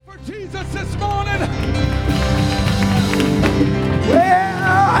house this morning? Well,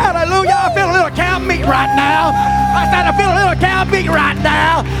 hallelujah. I feel a little cow meat right now. I said I feel a little cow meat right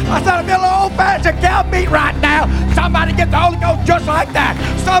now. I said I feel a little old-fashioned cow meat right now. Somebody get the Holy Ghost just like that.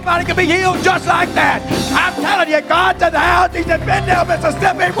 Somebody can be healed just like that. I'm telling you, God's in the house. He's in Bentonville,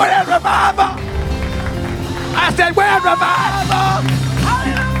 Mississippi. We're in revival. I said, we're in revival.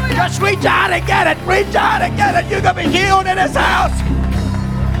 Hallelujah. Just reach out and get it. Reach out and get it. You're going to be healed in this house.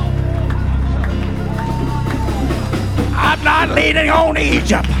 I'm not leaning on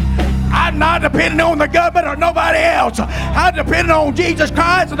Egypt. I'm not depending on the government or nobody else. I'm depending on Jesus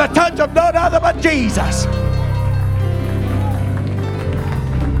Christ and the touch of none other but Jesus.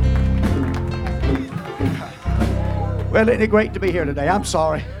 Well, isn't it great to be here today? I'm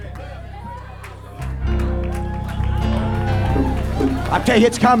sorry. I tell you,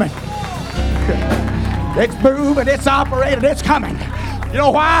 it's coming. It's moving, it's operating, it's coming. You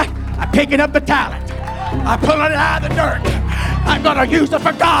know why? I'm picking up the talent. I'm pulling it out of the dirt. I'm going to use it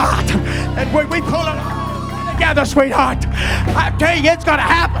for God. And when we pull it all together, sweetheart, I tell you, it's going to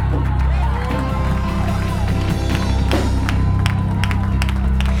happen.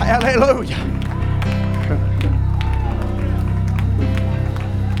 Hallelujah.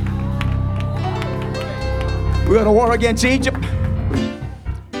 We're going to war against Egypt.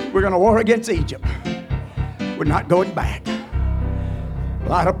 We're going to war against Egypt. We're not going back. A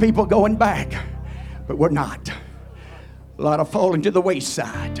lot of people going back, but we're not. A lot of falling to the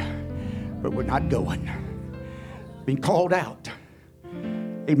wayside, but we're not going. Being called out.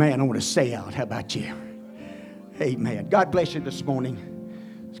 Amen. I want to say out. How about you? Amen. God bless you this morning.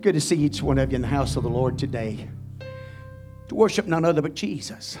 It's good to see each one of you in the house of the Lord today. To worship none other but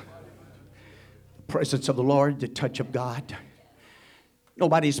Jesus. The presence of the Lord, the touch of God.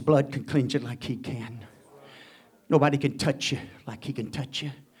 Nobody's blood can cleanse you like He can. Nobody can touch you like He can touch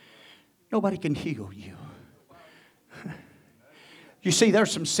you. Nobody can heal you. You see, there's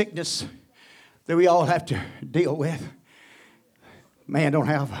some sickness that we all have to deal with. Man don't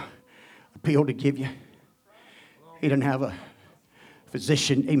have a pill to give you. He doesn't have a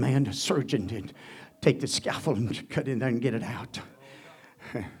physician, amen, a surgeon to take the scalpel and cut in there and get it out.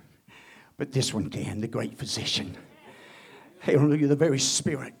 But this one can, the great physician. Hallelujah, the very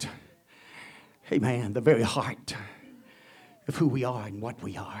spirit. Amen, the very heart of who we are and what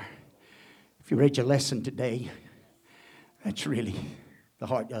we are. If you read your lesson today, that's really the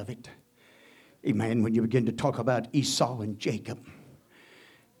heart of it. Amen. When you begin to talk about Esau and Jacob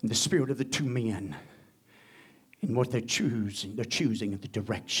and the spirit of the two men and what they're choosing the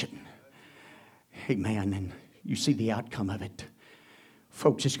direction. Amen. And you see the outcome of it.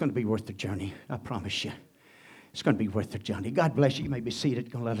 Folks, it's going to be worth the journey. I promise you. It's going to be worth the journey. God bless you. You may be seated.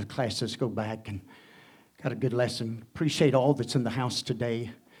 Going to let the classes go back and got a good lesson. Appreciate all that's in the house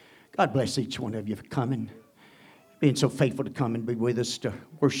today. God bless each one of you for coming. Being so faithful to come and be with us to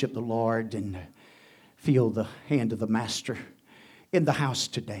worship the Lord and feel the hand of the Master in the house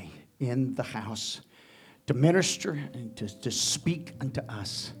today. In the house. To minister and to speak unto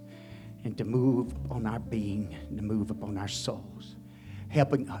us. And to move on our being. And to move upon our souls.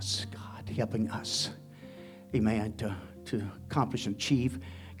 Helping us, God. Helping us. Amen. To accomplish and achieve.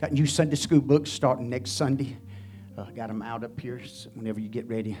 Got new Sunday school books starting next Sunday. Got them out up here. So whenever you get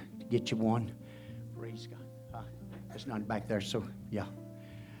ready to get you one. Praise God. There's none back there, so yeah.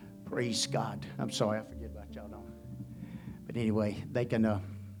 Praise God. I'm sorry, I forget about y'all. Don't. But anyway, they can,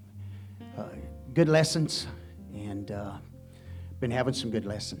 good lessons, and been having some good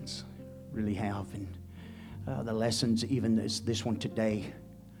lessons. Really have. And the lessons, even this one today,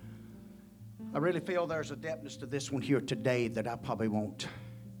 I really feel there's a depthness to this one here today that I probably won't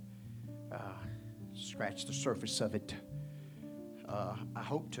scratch the surface of it. I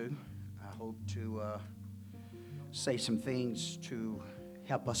hope to say some things to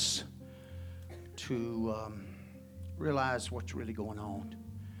help us to realize what's really going on.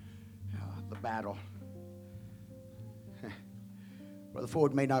 The battle. Brother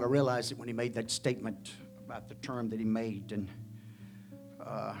Ford may not have realized it when he made that statement about the term that he made, and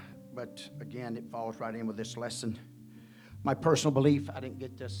but again, it falls right in with this lesson. My personal belief, I didn't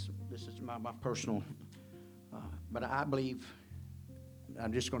get this. This is my personal, but I believe.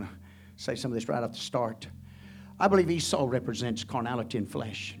 I'm just going to say some of this right off the start. I believe Esau represents carnality and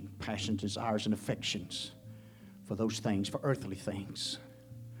flesh, and passions, desires, and affections for those things, for earthly things.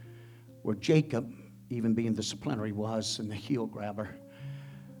 Where Jacob, even being the supplanter he was and the heel grabber,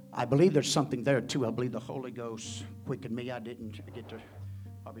 I believe there's something there too. I believe the Holy Ghost quickened me. I didn't get to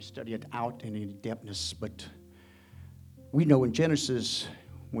probably study it out in any depthness, but we know in Genesis,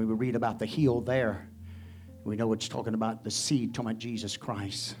 when we read about the heel there, we know it's talking about the seed, talking about Jesus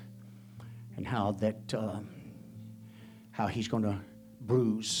Christ. and how he's going to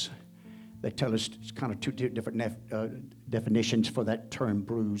bruise. They tell us it's kind of two different definitions for that term,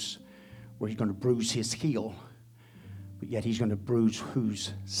 bruise, where he's going to bruise his heel, but yet he's going to bruise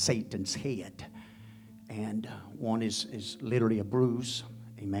who's Satan's head. And one is literally a bruise,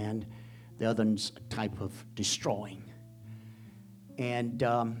 amen. The other's a type of destroying. And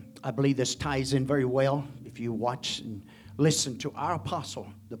I believe this ties in very well if you watch and listen to our apostle,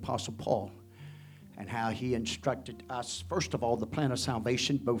 the Apostle Paul, and how he instructed us, first of all, the plan of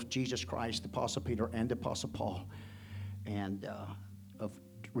salvation, both Jesus Christ, the Apostle Peter, and the Apostle Paul, and of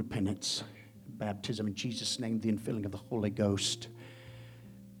repentance, baptism in Jesus' name, the infilling of the Holy Ghost.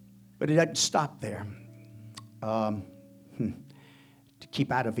 But it doesn't stop there. To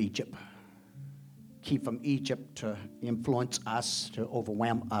keep out of Egypt, keep from Egypt to influence us, to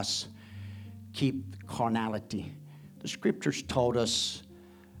overwhelm us, keep carnality. The scriptures told us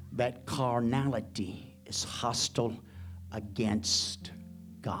that carnality is hostile against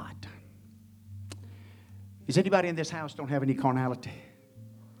God. Is anybody in this house don't have any carnality?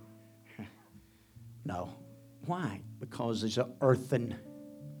 No. Why? Because these are earthen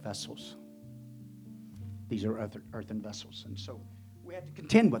vessels. These are earthen vessels. And so we have to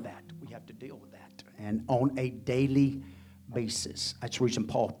contend with that. We have to deal with that. And on a daily basis. That's the reason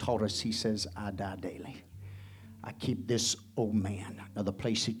Paul taught us, he says, I die daily. I keep this old man. Another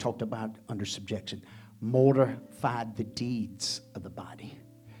place he talked about under subjection. Mortify the deeds of the body.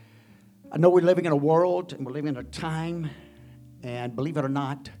 I know we're living in a world and we're living in a time, and believe it or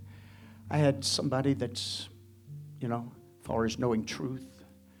not, I had somebody that's, as far as knowing truth,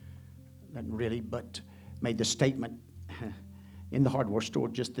 not really, but made the statement in the hardware store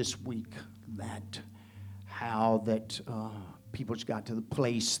just this week that how that people's got to the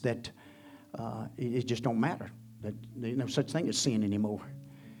place that it just don't matter. That there's no such thing as sin anymore.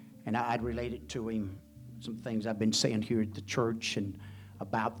 And I'd relate it to him, some things I've been saying here at the church and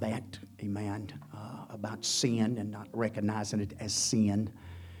about that, amen, about sin and not recognizing it as sin,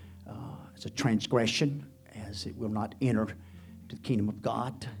 as a transgression, as it will not enter to the kingdom of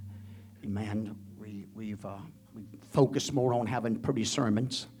God. Amen. We focus more on having pretty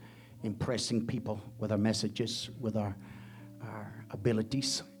sermons, impressing people with our messages, with our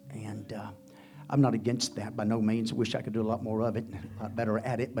abilities, and I'm not against that by no means. I wish I could do a lot more of it, a lot better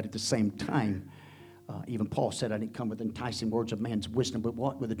at it, but at the same time, even Paul said, I didn't come with enticing words of man's wisdom, but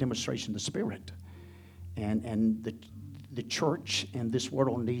what? With a demonstration of the Spirit. And the church and this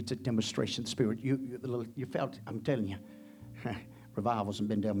world needs a demonstration of the Spirit. You felt, I'm telling you, revivals in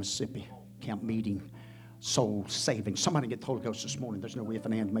Bendel, Mississippi, camp meeting, soul saving. Somebody get the Holy Ghost this morning. There's no if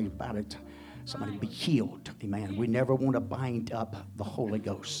and and made about it. Somebody be healed. Amen. We never want to bind up the Holy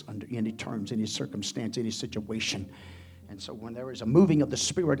Ghost under any terms, any circumstance, any situation. And so when there is a moving of the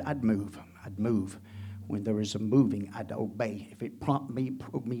Spirit, I'd move. I'd move. When there is a moving, I'd obey. If it probe me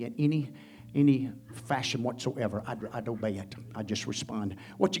in any fashion whatsoever, I'd obey it. I'd just respond.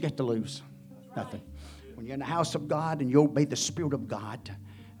 What you get to lose? Nothing. When you're in the house of God and you obey the Spirit of God,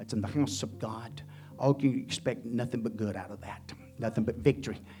 that's in the house of God, all you expect nothing but good out of that. Nothing but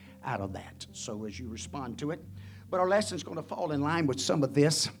victory out of that. So as you respond to it. But our lesson's going to fall in line with some of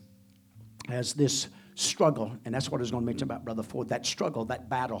this as this struggle. And that's what I was going to mention about Brother Ford. That struggle, that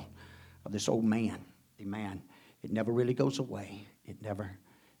battle of this old man. Amen. It never really goes away. It never,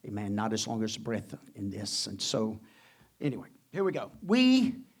 amen, not as long as breath in this. And so, anyway, here we go.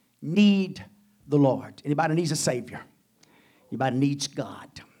 We need the Lord. Anybody needs a Savior? Anybody needs God?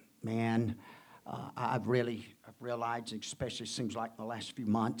 Man, I've realized, especially seems like in the last few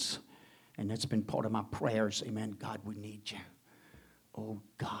months, and that's been part of my prayers, amen, God, we need you. Oh,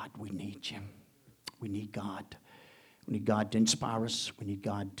 God, we need you. We need God. We need God to inspire us. We need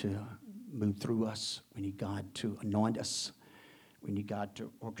God to move through us. We need God to anoint us. We need God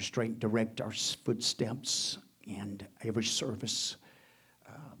to orchestrate, direct our footsteps and every service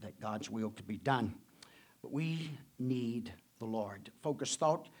that God's will could be done. But we need the Lord. Focused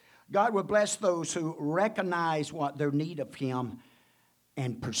thought. God will bless those who recognize what their need of Him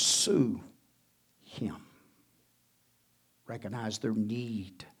and pursue Him. Recognize their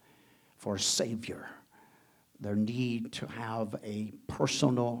need for a Savior. Their need to have a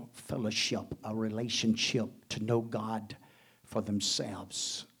personal fellowship, a relationship to know God for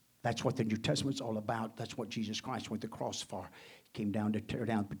themselves. That's what the New Testament is all about. That's what Jesus Christ went to the cross for. He came down to tear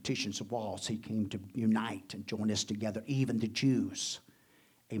down petitions of walls. He came to unite and join us together, even the Jews.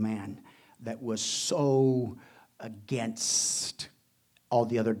 Amen. That was so against all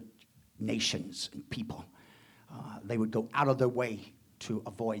the other nations and people. They would go out of their way to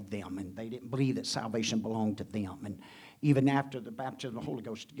avoid them, and they didn't believe that salvation belonged to them. even after the baptism of the Holy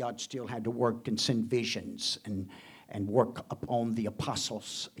Ghost, God still had to work and send visions and work upon the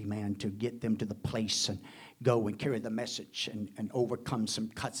apostles, amen, to get them to the place and go and carry the message and overcome some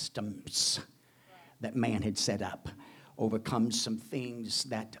customs that man had set up. Overcome some things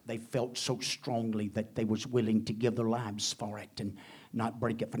that they felt so strongly that they was willing to give their lives for it and not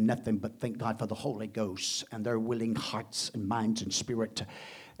break it for nothing, but thank God for the Holy Ghost and their willing hearts and minds and spirit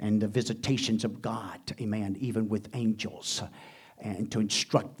and the visitations of God, amen, even with angels, and to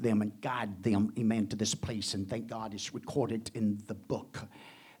instruct them and guide them, amen, to this place. And thank God it's recorded in the book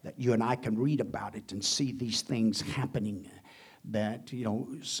that you and I can read about it and see these things happening, that, you know,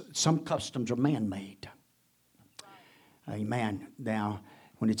 some customs are man-made. Amen. Now,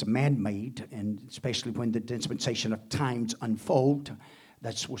 when it's man-made, and especially when the dispensation of times unfold,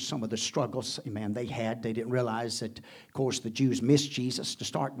 that's where some of the struggles, amen, they had. They didn't realize that, of course, the Jews missed Jesus to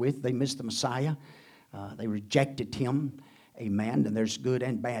start with. They missed the Messiah. They rejected him, amen, and there's good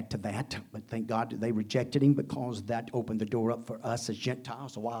and bad to that. But thank God that they rejected him, because that opened the door up for us as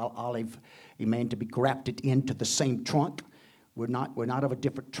Gentiles, a wild olive, amen, to be grafted into the same trunk. We're not of a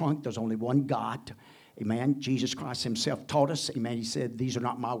different trunk. There's only one God. Amen. Jesus Christ himself taught us. Amen. He said, these are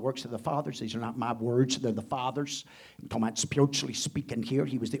not my works, they're the Father's. These are not my words, they're the Father's. I'm talking about spiritually speaking here.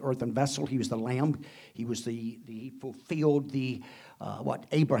 He was the earthen vessel. He was the lamb. He was he fulfilled what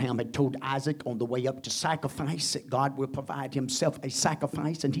Abraham had told Isaac on the way up to sacrifice, that God will provide himself a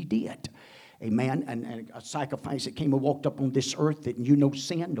sacrifice, and he did. Amen. And a sacrifice that came and walked up on this earth that knew no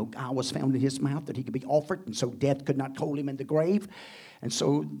sin, no guile was found in his mouth, that he could be offered, and so death could not hold him in the grave. And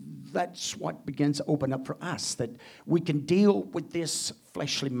so that's what begins to open up for us, that we can deal with this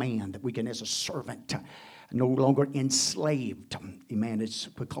fleshly man, that we can, as a servant, no longer enslaved. Amen. It's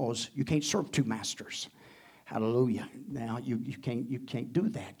because you can't serve two masters. Hallelujah. Now, you can't do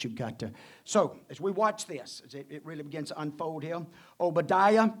that. You've got to. So, as we watch this, as it really begins to unfold here,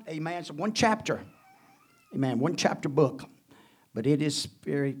 Obadiah, amen, it's one chapter. Amen, one chapter book. But it is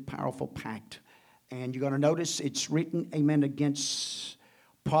very powerful, packed. And you're going to notice it's written, amen, against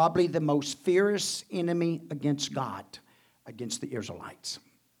probably the most fierce enemy against God, against the Israelites.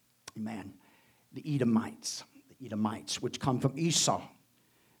 Amen. The Edomites, which come from Esau,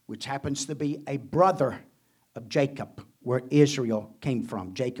 which happens to be a brother of Jacob, where Israel came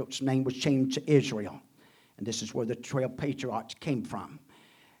from. Jacob's name was changed to Israel. And this is where the 12 patriarchs came from.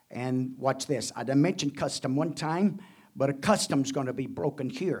 And watch this. I done mentioned custom one time, but a custom's going to be broken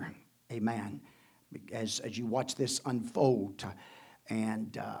here. Amen. As you watch this unfold.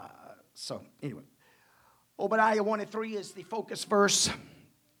 And so, anyway. Obadiah 1-3 is the focus verse.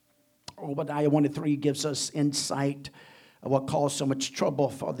 Obadiah 1-3 gives us insight of what caused so much trouble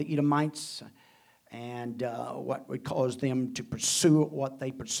for the Edomites, and what would cause them to pursue what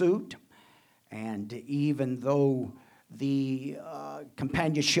they pursued. And even though the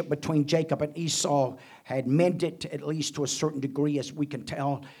companionship between Jacob and Esau had mended, at least to a certain degree, as we can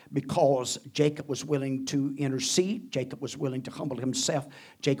tell, because Jacob was willing to intercede. Jacob was willing to humble himself.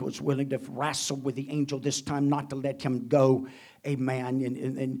 Jacob was willing to wrestle with the angel this time, not to let him go. Amen.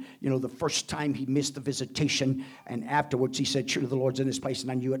 And you know, the first time he missed the visitation, and afterwards he said, surely the Lord's in this place,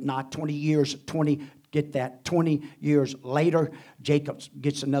 and I knew it not. 20 years later, Jacob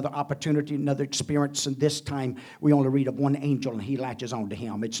gets another opportunity, another experience, and this time we only read of one angel, and he latches on to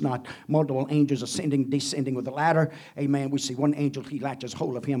him. It's not multiple angels ascending, descending with a ladder. Amen. We see one angel, he latches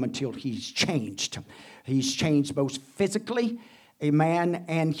hold of him until he's changed. He's changed both physically, amen,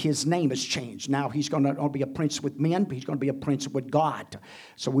 and his name has changed. Now he's going to be a prince with men, but he's going to be a prince with God.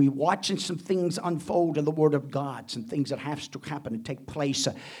 So we're watching some things unfold in the Word of God, some things that have to happen and take place,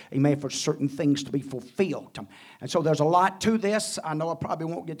 amen, for certain things to be fulfilled. And so there's a lot to this. I know I probably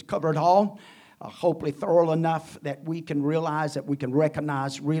won't get to cover it all. Hopefully thorough enough that we can realize, that we can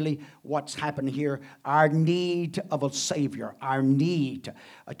recognize really what's happening here. Our need of a Savior, our need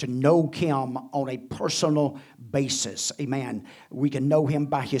to know Him on a personal basis. Amen. We can know Him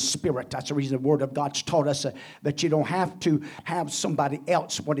by His Spirit. That's the reason the Word of God's taught us that you don't have to have somebody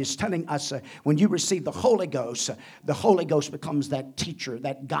else. What it's telling us, when you receive the Holy Ghost becomes that teacher,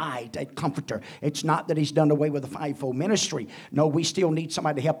 that guide, that comforter. It's not that He's done away with the fivefold ministry. No, we still need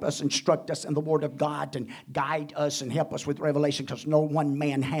somebody to help us, instruct us in the Word of God and guide us and help us with revelation, because no one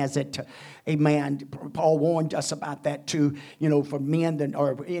man has it. Amen. Paul warned us about that too, you know, for men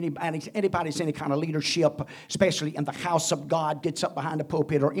or anybody's any kind of leadership, especially in the house of God, gets up behind the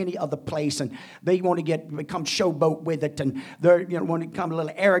pulpit or any other place, and they want to become showboat with it, and they want to become a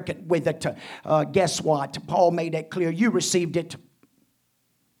little arrogant with it. Guess what? Paul made that clear. You received it.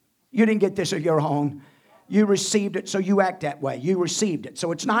 You didn't get this of your own. You received it, so you act that way. You received it.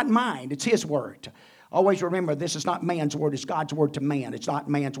 So it's not mine. It's His word. Always remember, this is not man's word. It's God's word to man. It's not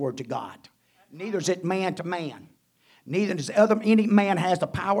man's word to God. Neither is it man to man. Neither does any man has the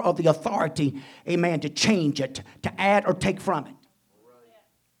power of the authority, amen, to change it, to add or take from it.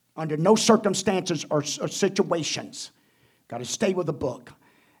 Under no circumstances or situations. Got to stay with the book.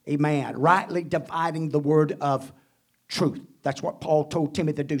 Amen. Rightly dividing the word of truth. That's what Paul told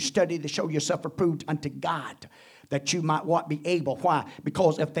Timothy to do. Study to show yourself approved unto God, that you might what be able. Why?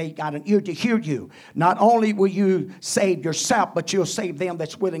 Because if they got an ear to hear you, not only will you save yourself, but you'll save them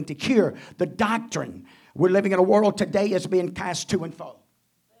that's willing to hear the doctrine. We're living in a world today that's being cast to and fro.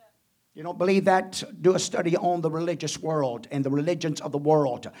 You don't believe that? Do a study on the religious world and the religions of the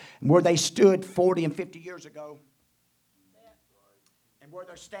world, and where they stood 40 and 50 years ago, and where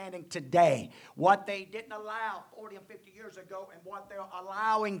they're standing today. What they didn't allow 40 and 50 years ago and what they're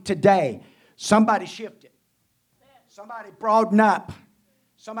allowing today. Somebody shifted. Somebody broadened up.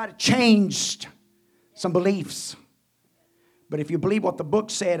 Somebody changed some beliefs. But if you believe what the book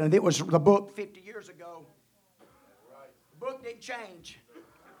said, and it was the book 50 years ago, the book didn't change.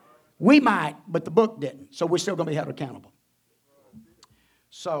 We might, but the book didn't. So we're still going to be held accountable.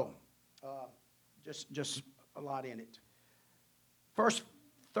 So, just a lot in it.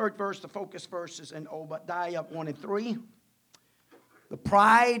 Third verse, the focus verse is in Obadiah 1 and 3. The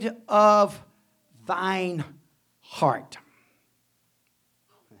pride of thine heart.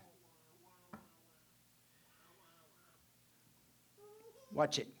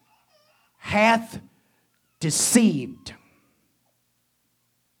 Watch it. Hath deceived.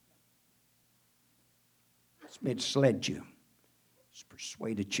 It's misled you. It's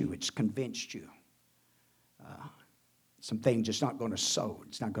persuaded you. It's convinced you. Some things it's not going to so.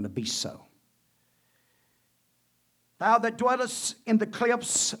 It's not going to be so. Thou that dwellest in the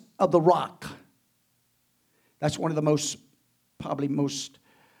cliffs of the rock. That's one of the probably most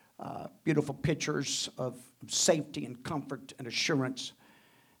beautiful pictures of safety and comfort and assurance.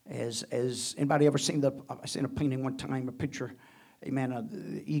 As anybody ever seen I seen a painting one time, a picture, amen, of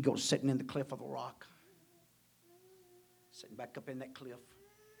the eagle sitting in the cliff of the rock. Sitting back up in that cliff.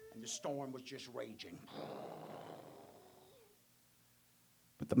 And the storm was just raging.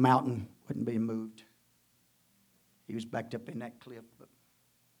 But the mountain wasn't being moved. He was backed up in that cliff, but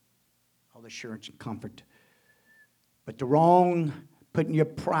all the assurance and comfort. But putting your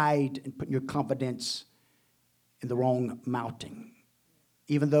pride and putting your confidence in the wrong mountain.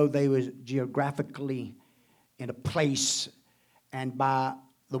 Even though they were geographically in a place, and by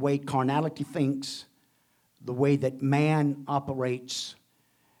the way carnality thinks, the way that man operates,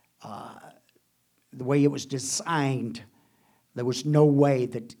 the way it was designed, there was no way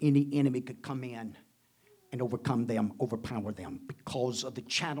that any enemy could come in and overcome them, overpower them, because of the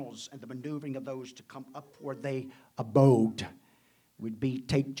channels and the maneuvering of those to come up where they abode. It would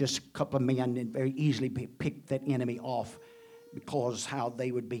take just a couple of men and very easily pick that enemy off, because how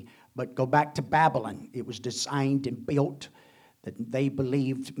they would be. But go back to Babylon. It was designed and built that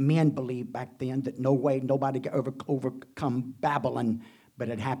men believed back then that no way nobody could overcome Babylon, but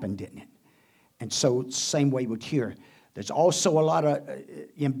it happened, didn't it? And so same way with here. There's also a lot of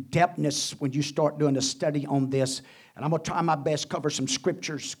in-depthness when you start doing a study on this. And I'm going to try my best to cover some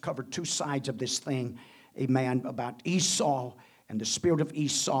scriptures, cover two sides of this thing, amen, about Esau and the spirit of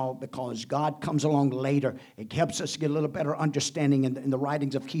Esau, because God comes along later. It helps us get a little better understanding in the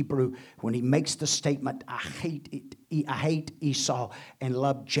writings of Hebrew when he makes the statement, I hate Esau and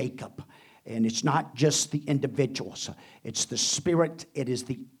love Jacob. And it's not just the individuals. It's the spirit. It is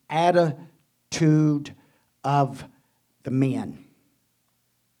the attitude of the men.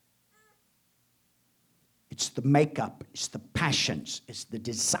 It's the makeup. It's the passions. It's the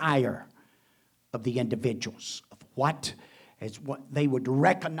desire of the individuals of what they would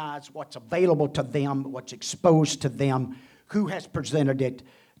recognize, what's available to them, what's exposed to them, who has presented it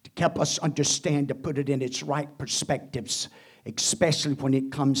to help us understand, to put it in its right perspectives, especially when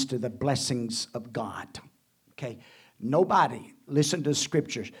it comes to the blessings of God. Okay? Nobody, listen to the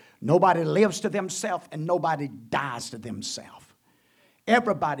scriptures, nobody lives to themselves and nobody dies to themselves.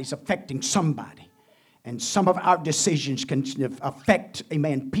 Everybody's affecting somebody. And some of our decisions can affect,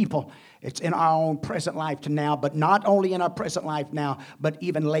 amen, people. It's in our own present life to now, but not only in our present life now, but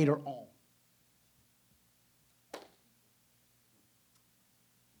even later on.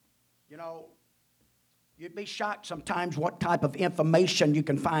 You know, you'd be shocked sometimes what type of information you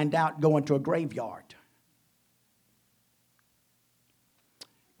can find out going to a graveyard.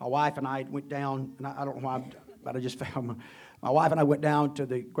 My wife and I went down, and I don't know why, but I just found my wife and I went down to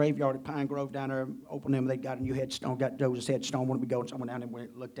the graveyard at Pine Grove down there, opened them. They got a new headstone, got Joseph's headstone. When we go, someone down there went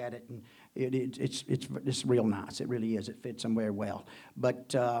and looked at it, and it's real nice. It really is. It fits them very well.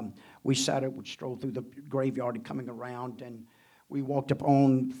 But we sat up, would stroll through the graveyard and coming around, and we walked up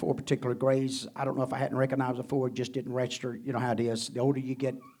on 4 particular graves. I don't know if I hadn't recognized before, it just didn't register. You know how it is. The older you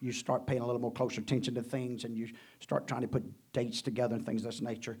get, you start paying a little more closer attention to things, and you start trying to put dates together and things of this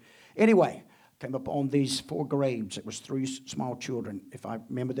nature. Anyway, came up on these 4 graves. It was 3 small children. If I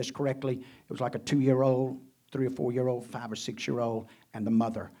remember this correctly, it was like a 2-year-old, 3 or 4-year-old, 5 or 6-year-old, and the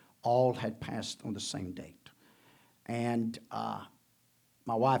mother. All had passed on the same date. And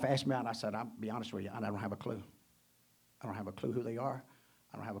my wife asked me out, and I said, I'll be honest with you, I don't have a clue. I don't have a clue who they are.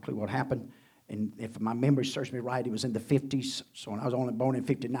 I don't have a clue what happened. And if my memory serves me right, it was in the 50s. So when I was only born in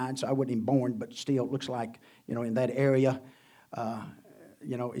 59, so I wasn't even born, but still it looks like, in that area.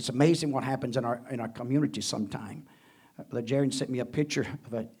 It's amazing what happens in our community sometime. Brother Jared sent me a picture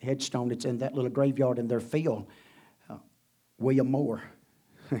of a headstone that's in that little graveyard in their field. William Moore.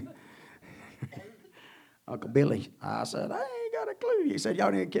 Uncle Billy. I said, I ain't got a clue. He said,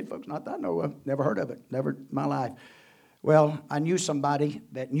 y'all ain't kid folks. Not that I know of. Never heard of it. Never in my life. Well, I knew somebody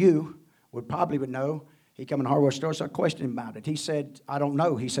that probably would know. He come in the hardware store, so I questioned him about it. He said, I don't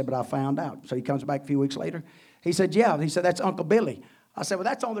know. He said, but I found out. So he comes back a few weeks later. He said, yeah. He said, that's Uncle Billy. I said, well,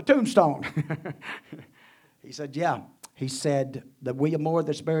 that's on the tombstone. He said, yeah. He said, the William Moore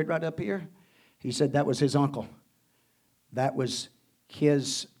that's buried right up here, he said that was his uncle. That was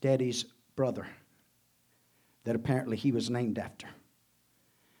his daddy's brother that apparently he was named after.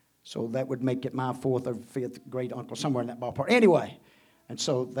 So that would make it my 4th or 5th great uncle, somewhere in that ballpark. Anyway, and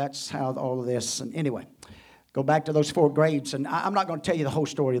so that's how all of this, and anyway, go back to those 4 graves, and I'm not going to tell you the whole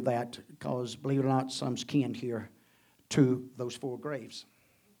story of that, because believe it or not, some's kin here to those 4 graves.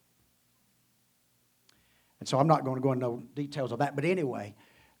 And so I'm not going to go into no details of that, but anyway,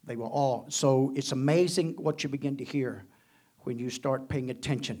 they were all. So it's amazing what you begin to hear when you start paying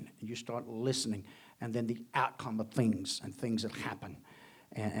attention and you start listening, and then the outcome of things and things that happen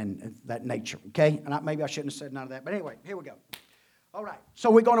and that nature, okay? And maybe I shouldn't have said none of that, but anyway, here we go. All right, so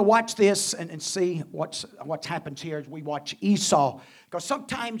we're going to watch this and see what's happens here as we watch Esau, because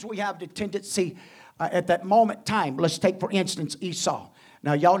sometimes we have the tendency at that moment in time. Let's take, for instance, Esau.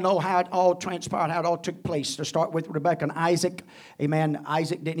 Now, y'all know how it all transpired, how it all took place. To start with Rebekah and Isaac, amen,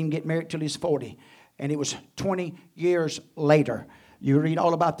 Isaac didn't even get married till he's 40, and it was 20 years later. You read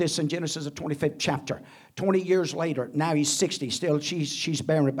all about this in Genesis, the 25th chapter. 20 years later, now he's 60. Still, she's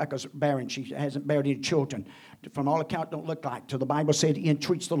barren. Rebekah's barren. She hasn't beared any children. From all accounts, don't look like. So the Bible said he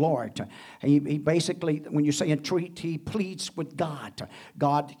entreats the Lord. He basically, when you say entreat, he pleads with God.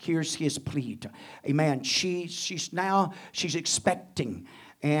 God hears his plead. Amen. She's expecting.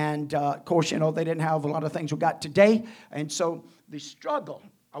 And, of course, they didn't have a lot of things we got today. And so the struggle,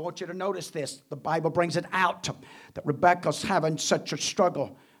 I want you to notice this. The Bible brings it out that Rebekah's having such a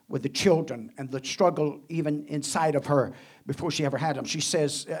struggle with the children, and the struggle even inside of her before she ever had them. She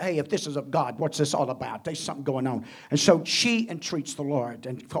says, hey, if this is of God, what's this all about? There's something going on. And so she entreats the Lord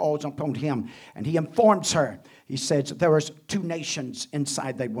and calls upon him, and he informs her. He says there is 2 nations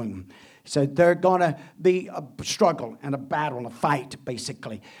inside their womb. He said they're going to be a struggle and a battle and a fight,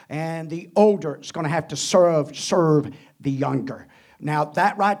 basically. And the older is going to have to serve the younger. Now,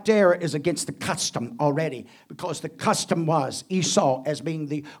 that right there is against the custom already, because the custom was Esau as being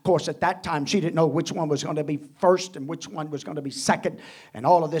of course, at that time, she didn't know which one was going to be first and which one was going to be second and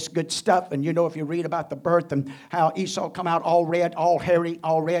all of this good stuff. And if you read about the birth and how Esau come out all red, all hairy,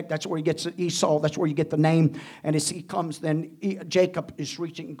 all red, that's where he gets Esau, that's where you get the name. And as he comes, then Jacob is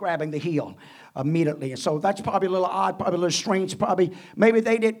reaching and grabbing the heel immediately. And so that's probably a little odd, probably a little strange, maybe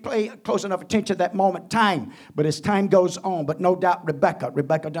they didn't pay close enough attention at that moment in time. But as time goes on, but no doubt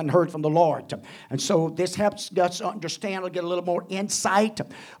Rebekah done heard from the Lord. And so this helps us understand or get a little more insight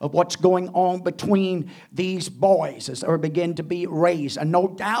of what's going on between these boys as they begin to be raised. And no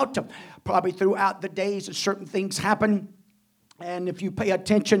doubt, probably throughout the days, certain things happen. And if you pay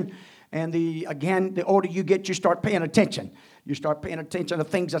attention, and the older you get, you start paying attention. You start paying attention to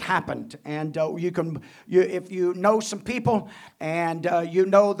things that happened. And if you know some people and you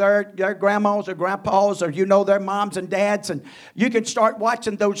know their grandmas or grandpas, or you know their moms and dads, and you can start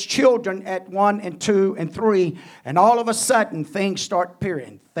watching those children at 1 and 2 and 3, and all of a sudden things start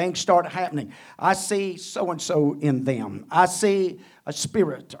appearing. Things start happening. I see so-and-so in them. I see a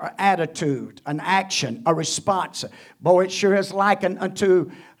spirit, or attitude, an action, a response. Boy, it sure is likened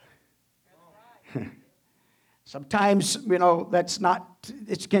unto... Sometimes, that's not,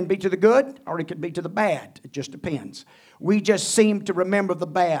 it can be to the good or it can be to the bad. It just depends. We just seem to remember the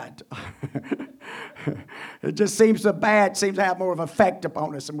bad. It just seems the bad seems to have more of an effect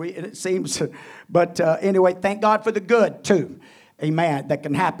upon us. But anyway, thank God for the good too. Amen. That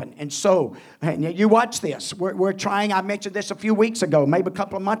can happen. And so, and you watch this. We're trying, I mentioned this a few weeks ago, maybe a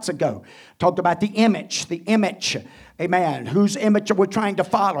couple of months ago. Talked about the image. The image. Amen. Whose image are we trying to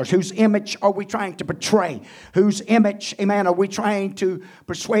follow? Whose image are we trying to portray? Whose image, amen, are we trying to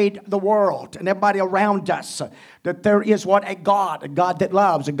persuade the world and everybody around us that there is what? A God that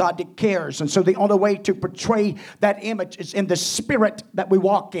loves, a God that cares. And so the only way to portray that image is in the spirit that we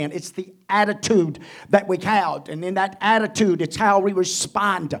walk in. It's the attitude that we have. And in that attitude, it's how we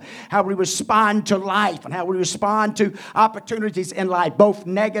respond to life and how we respond to opportunities in life, both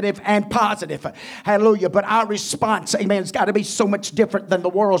negative and positive. Hallelujah. But our response, amen, it's got to be so much different than the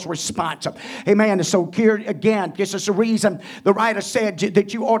world's response. Amen. And so here again, this is the reason the writer said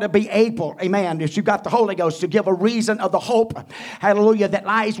that you ought to be able, amen, if you got the Holy Ghost, to give a reason of the hope, hallelujah, that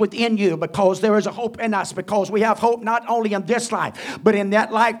lies within you, because there is a hope in us, because we have hope not only in this life, but in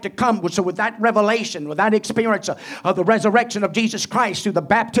that life to come. So with that revelation, with that experience of the resurrection of Jesus Christ through the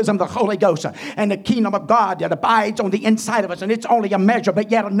baptism of the Holy Ghost and the kingdom of God that abides on the inside of us, and it's only a measure,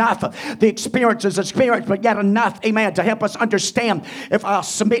 but yet enough. The experience is experience, but yet enough, amen, to help us understand if I'll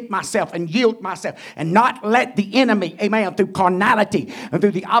submit myself and yield myself and not let the enemy, amen, through carnality and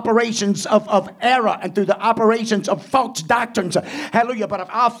through the operations of error and through the operations of false doctrines, hallelujah, but if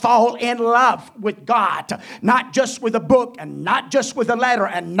I'll fall in love with God, not just with a book and not just with a letter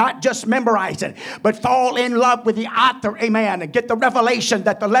and not just memorize it, but fall in love with the author, amen, and get the revelation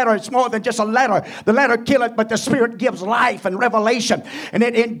that the letter is more than just a letter. The letter killeth, but the Spirit gives life and revelation, and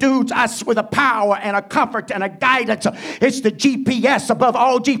it endues us with a power and a comfort and a guidance. It's the GPS above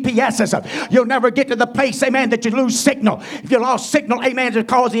all GPSs. You'll never get to the place, amen, that you lose signal. If you lost signal, amen, it's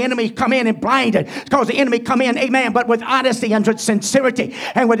because the enemy come in and blinded. It's because the enemy come in, amen, but with honesty and with sincerity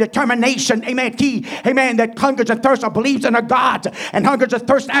and with determination, amen, he, amen, that hungers and thirsts or believes in a God and hungers and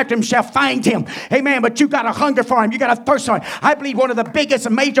thirsts after him shall find him, amen, but you got to hunger for him, you got to thirst for him. I believe one of the biggest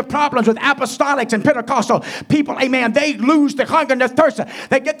and major problems with apostolics and Pentecostal people, amen, they lose the hunger and the thirst.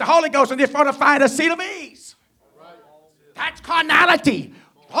 They get the Holy Ghost and they're trying to find a seat of ease. That's carnality,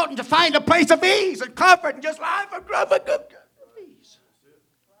 wanting to find a place of ease and comfort and just life and ease.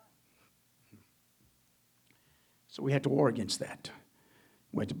 So we had to war against that.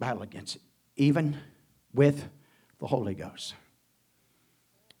 We had to battle against it, even with the Holy Ghost.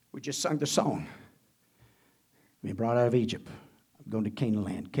 We just sung the song. We brought out of Egypt. I'm going to Canaan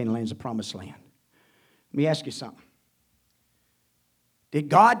land. Canaan land's a promised land. Let me ask you something. Did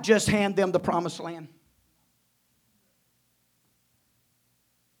God just hand them the promised land?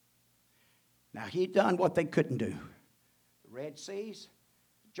 Now, he'd done what they couldn't do. The Red Seas,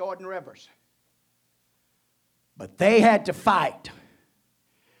 Jordan Rivers. But they had to fight.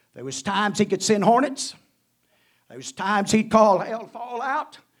 There was times he could send hornets. There was times he'd call hell fall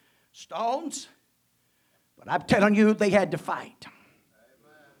out, stones. But I'm telling you, they had to fight.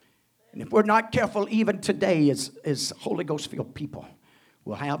 And if we're not careful, even today as Holy Ghost-filled people,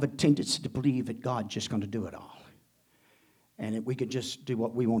 we'll have a tendency to believe that God's just going to do it all. And that we can just do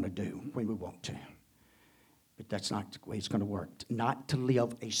what we want to do when we want to. But that's not the way it's going to work. Not to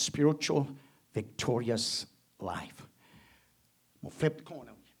live a spiritual, victorious life. We'll flip the coin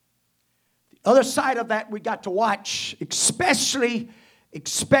on you. The other side of that we got to watch, especially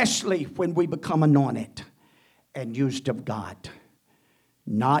when we become anointed and used of God.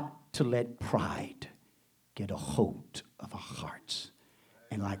 Not to let pride get a hold of our hearts.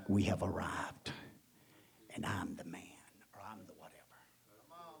 And like we have arrived. And I'm the man.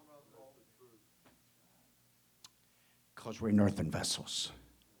 Because we're in earthen vessels.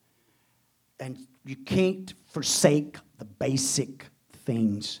 And you can't forsake the basic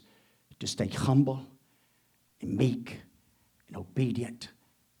things to stay humble and meek and obedient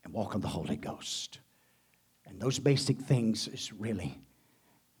and walk in the Holy Ghost. And those basic things is really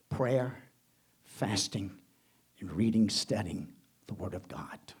prayer, fasting, and reading, studying the Word of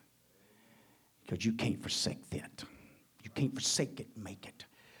God. Because you can't forsake that. You can't forsake it and make it.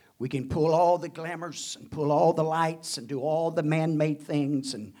 We can pull all the glamours and pull all the lights and do all the man-made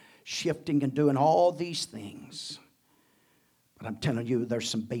things and shifting and doing all these things. But I'm telling you, there's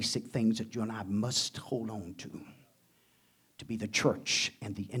some basic things that you and I must hold on to be the church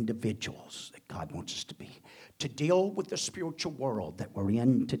and the individuals that God wants us to be. To deal with the spiritual world that we're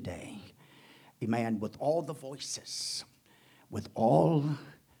in today. Amen. With all the voices, with all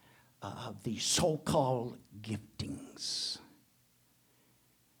the so-called giftings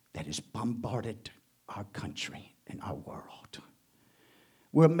that has bombarded our country and our world.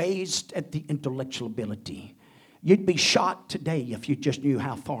 We're amazed at the intellectual ability. You'd be shocked today if you just knew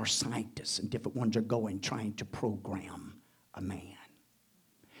how far scientists and different ones are going trying to program a man,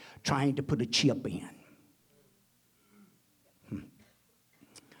 trying to put a chip in.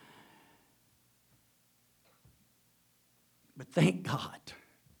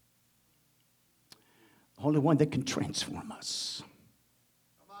 only one that can transform us.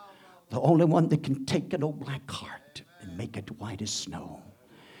 The only one that can take an old black heart and make it white as snow.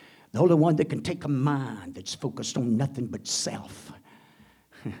 The only one that can take a mind that's focused on nothing but self,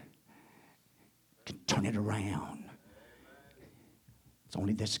 can turn it around. It's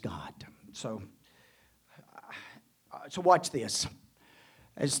only this God. So watch this.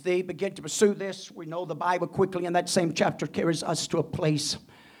 As they begin to pursue this, we know the Bible quickly in that same chapter carries us to a place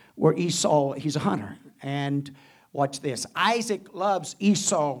where Esau, he's a hunter. And watch this. Isaac loves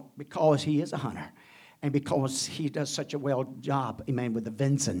Esau because he is a hunter and because he does such a well job, amen, with the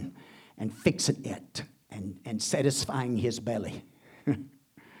venison and fixing it and satisfying his belly.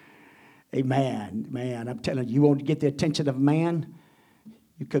 Amen. Man, I'm telling you, you want to get the attention of man,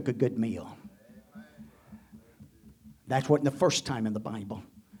 you cook a good meal. That's what in the first time in the Bible.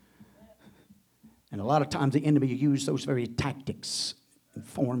 And a lot of times the enemy uses those very tactics and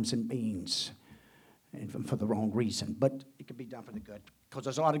forms and means and for the wrong reason. But it can be done for the good. Because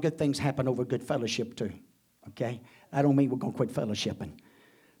there's a lot of good things happen over good fellowship too. Okay? I don't mean we're going to quit fellowshipping.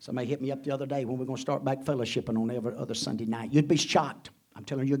 Somebody hit me up the other day when we're going to start back fellowshipping on every other Sunday night. You'd be shocked. I'm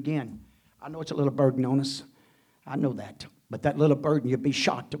telling you again. I know it's a little burden on us. I know that. But that little burden, you'd be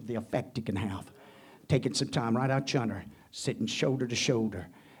shocked of the effect it can have. Taking some time right out yonder, sitting shoulder to shoulder,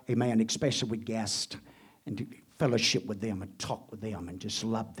 amen, especially with guests, and to fellowship with them and talk with them and just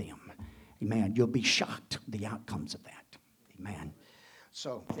love them. Amen. You'll be shocked the outcomes of that. Amen.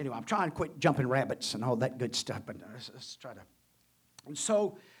 So, anyway, I'm trying to quit jumping rabbits and all that good stuff, but let's try to. And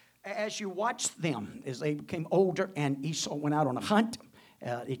so, as you watch them, as they became older and Esau went out on a hunt,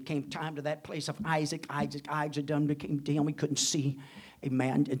 it came time to that place of Isaac. Isaac done became dim. He couldn't see.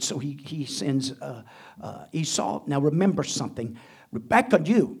 Amen. And so he sends Esau. Now, remember something. Rebekah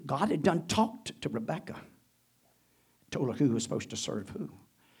knew. God had done talked to Rebekah. Told her who was supposed to serve who.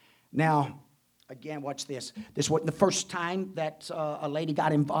 Now, again, watch this. This wasn't the first time that a lady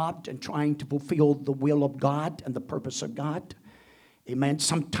got involved in trying to fulfill the will of God and the purpose of God. Amen.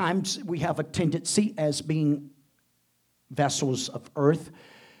 Sometimes we have a tendency as being vessels of earth,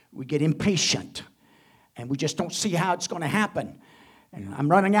 we get impatient and we just don't see how it's going to happen. And I'm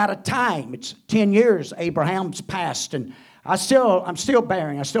running out of time. It's 10 years Abraham's passed and I'm still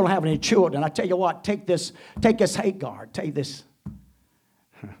bearing. I still don't have any children. I tell you what, take this Hagar, take this.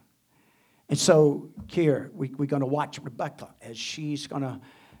 And so here we're going to watch Rebekah as she's going to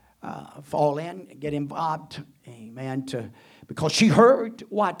fall in, get involved, amen, because she heard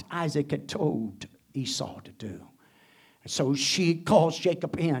what Isaac had told Esau to do. And so she calls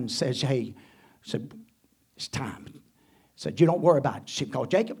Jacob in, says, hey, said, it's time. Said, you don't worry about it. She called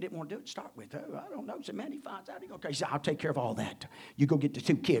Jacob, didn't want to do it, start with her. I don't know. Said, man, he finds out. He goes, okay, he said, I'll take care of all that. You go get the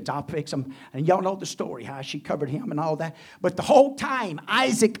 2 kids. I'll fix them. And y'all know the story, how she covered him and all that. But the whole time,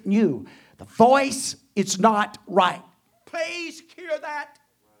 Isaac knew the voice is not right. Please hear that.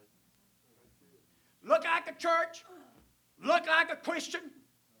 Look like a church. Look like a Christian.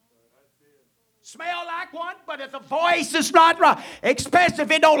 Smell like one, but if the voice is not right, especially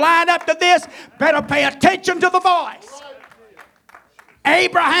if it don't line up to this, better pay attention to the voice.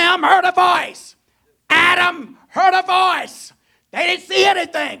 Abraham heard a voice. Adam heard a voice. They didn't see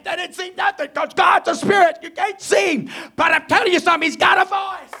anything. They didn't see nothing because God's a spirit. You can't see him. But I'm telling you something, he's got a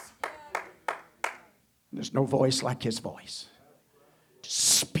voice. There's no voice like his voice to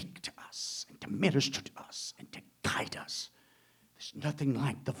speak to us and to minister to us and to guide us. There's nothing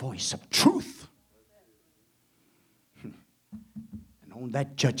like the voice of truth. And on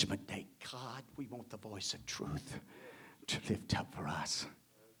that judgment day, God, we want the voice of truth to lift up for us.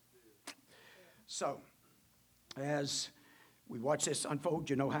 So, as we watch this unfold,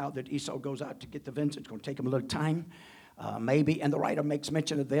 you know how that Esau goes out to get the venison. It's going to take him a little time. Maybe, and the writer makes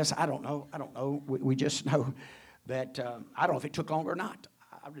mention of this. I don't know. We just know that, I don't know if it took longer or not.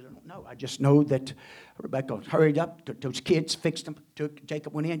 I really don't know. I just know that Rebekah hurried up, took those kids, fixed them.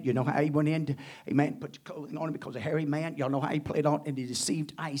 Jacob went in. You know how he went in? Amen. Put clothing on him because a hairy man. Y'all know how he played on, and he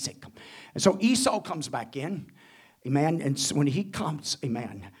deceived Isaac. And so Esau comes back in. Amen. And so when he comes,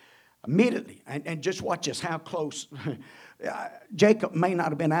 amen, immediately, and just watch this, how close. Jacob may not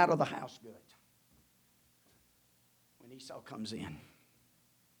have been out of the house good when Esau comes in.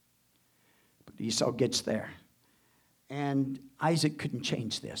 But Esau gets there. And Isaac couldn't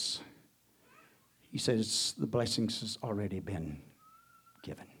change this. He says, the blessings has already been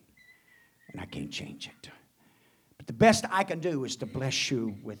given. And I can't change it. But the best I can do is to bless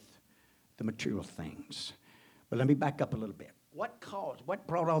you with the material things. But let me back up a little bit. What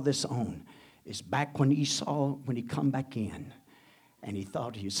brought all this on is back when Esau, when he come back in, and he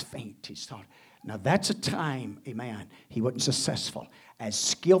thought he was faint. He thought, now that's a time, amen, he wasn't successful. As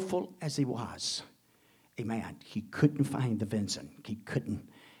skillful as he was, amen, he couldn't find the venison. He couldn't.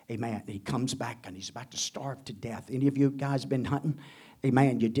 Amen. He comes back and he's about to starve to death. Any of you guys been hunting?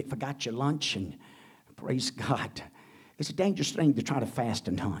 Amen. You forgot your lunch, and praise God. It's a dangerous thing to try to fast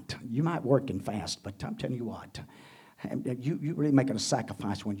and hunt. You might work and fast, but I'm telling you what, you really making a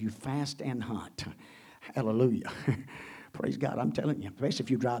sacrifice when you fast and hunt. Hallelujah. Praise God. I'm telling you, especially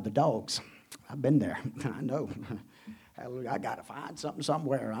if you drive the dogs. I've been there. I know. Hallelujah. I got to find something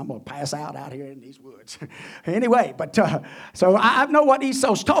somewhere. I'm going to pass out here in these woods. Anyway, but so I know what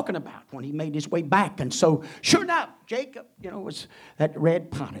Esau's talking about when he made his way back. And so, sure enough, Jacob, was that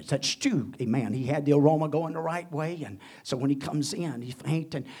red pottage, that stew. Amen. He had the aroma going the right way. And so when he comes in, he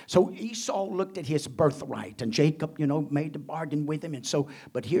faint. And so Esau looked at his birthright. And Jacob, made the bargain with him. And so,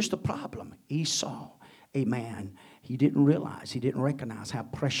 but here's the problem. Esau, amen, he didn't recognize how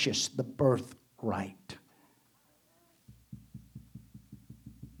precious the birthright.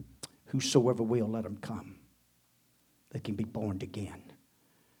 Whosoever will, let them come. They can be born again.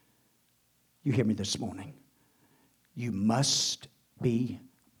 You hear me this morning? You must be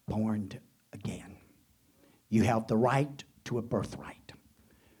born again. You have the right to a birthright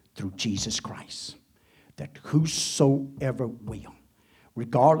through Jesus Christ. That whosoever will,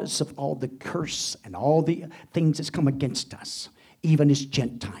 regardless of all the curse and all the things that's come against us, even as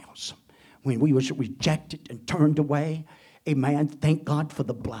Gentiles, when we was rejected and turned away, amen, thank God for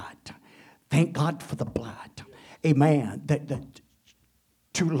the blood. Thank God for the blood. Amen. That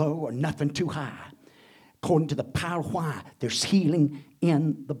too low or nothing too high. According to the power, why? There's healing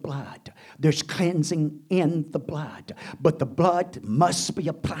in the blood. There's cleansing in the blood. But the blood must be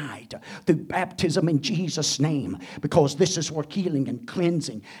applied through baptism in Jesus' name, because this is where healing and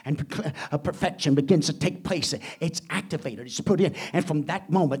cleansing and perfection begins to take place. It's activated. It's put in. And from that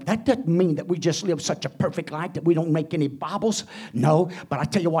moment, that doesn't mean that we just live such a perfect life that we don't make any bobbles. No, but I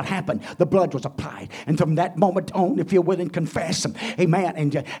tell you what happened. The blood was applied. And from that moment on, if you're willing, confess them. Amen.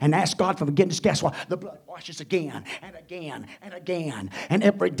 And ask God for forgiveness. Guess what? The blood washes again and again and again. And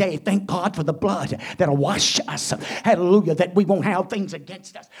every day, thank God for the blood that'll wash us. Hallelujah. That we won't have things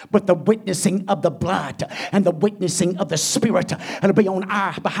against us. But the witnessing of the blood and the witnessing of the Spirit, it'll be on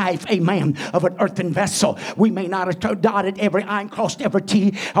our behalf, amen, of an earthen vessel. We may not have dotted every I and crossed every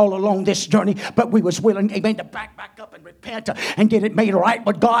T all along this journey, but we was willing, amen, to back up and repent and get it made right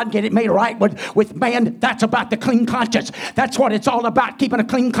with God, get it made right with man. That's about the clean conscience. That's what it's all about, keeping a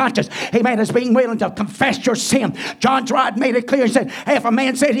clean conscience. Amen. Is being willing to confess your sin. John Gerard made it clear. He said, hey, if a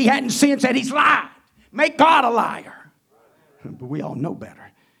man said he hadn't sinned, said he's lied. Make God a liar. But we all know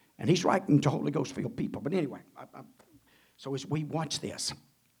better. And he's writing to Holy Ghost-filled people. But anyway, so as we watch this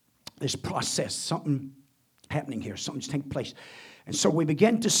process, something happening here, something's taking place. And so we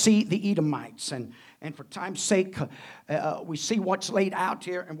begin to see the Edomites. And for time's sake, we see what's laid out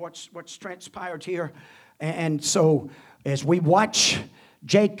here and what's transpired here. And so as we watch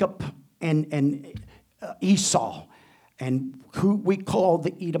Jacob and Esau, and who we call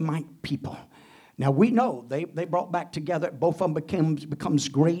the Edomite people. Now we know they brought back together. Both of them becomes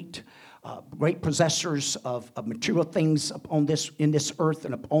great possessors of material things in this earth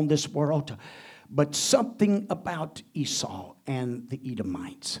and upon this world. But something about Esau and the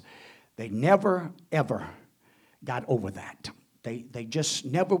Edomites, they never ever got over that. They just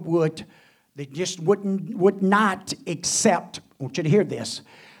never would. They just would not accept. I want you to hear this.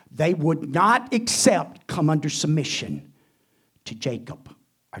 They would not come under submission to Jacob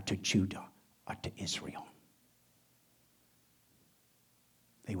or to Judah or to Israel.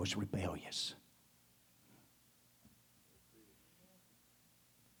 They was rebellious.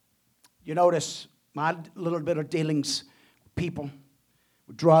 You notice my little bit of dealings with people,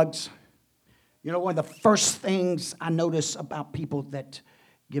 with drugs. You know, one of the first things I notice about people that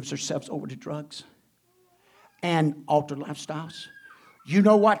gives themselves over to drugs and altered lifestyles. You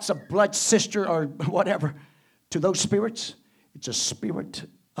know what's a blood sister or whatever to those spirits? It's a spirit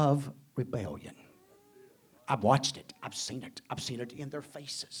of rebellion. I've watched it. I've seen it. I've seen it in their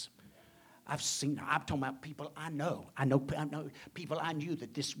faces. I'm talking about people I know. I know people I knew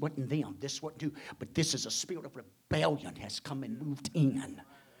that this wasn't them. This wasn't you. But this is a spirit of rebellion has come and moved in.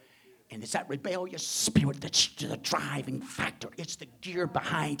 And it's that rebellious spirit that's the driving factor. It's the gear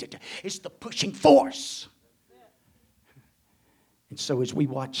behind it. It's the pushing force. And so as we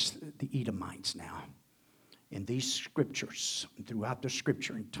watch the Edomites now, in these scriptures, throughout the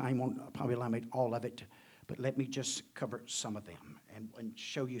scripture, and time won't probably allow me all of it, but let me just cover some of them and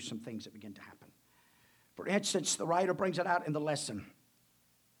show you some things that begin to happen. For instance, the writer brings it out in the lesson.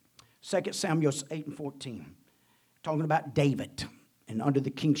 2 Samuel 8:14, talking about David and under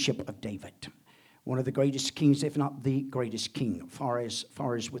the kingship of David. One of the greatest kings, if not the greatest king, far as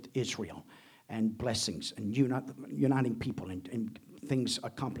with Israel. and blessings and uniting people and things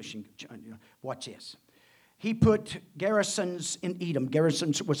accomplishing. Watch this. He put garrisons in Edom.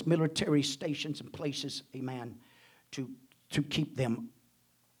 Garrisons was military stations and places, amen, to keep them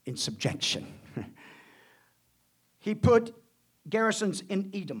in subjection. He put garrisons in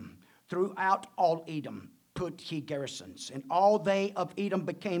Edom. Throughout all Edom put he garrisons. And all they of Edom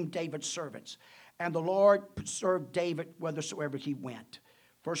became David's servants. And the Lord served David whithersoever he went.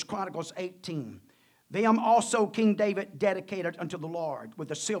 1 Chronicles 18. Them also King David dedicated unto the Lord with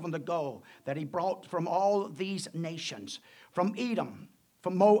the silver and the gold that he brought from all these nations, from Edom,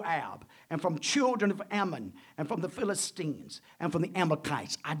 from Moab, and from children of Ammon, and from the Philistines, and from the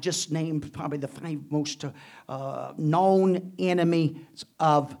Amalekites. I just named probably the 5 most known enemies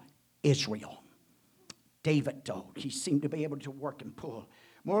of Israel. David, though, he seemed to be able to work and pull.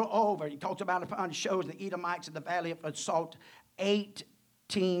 Moreover, he talks about upon shows the Edomites in the valley of Salt,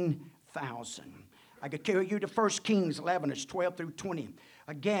 18,000. I could carry you to 1 Kings 11, it's 12 through 20.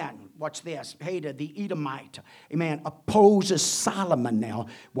 Again, watch this. Hadad, the Edomite, amen, opposes Solomon now.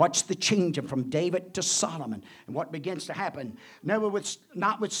 Watch the change from David to Solomon and what begins to happen.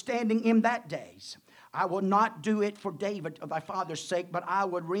 Notwithstanding in that days, I will not do it for David of thy father's sake, but I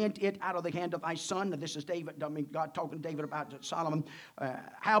would rend it out of the hand of thy son. Now, this is David, God talking to David about Solomon.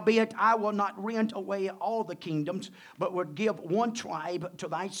 Howbeit, I will not rend away all the kingdoms, but would give one tribe to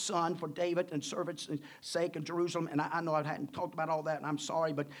thy son for David and servants' sake in Jerusalem. And I know I hadn't talked about all that, and I'm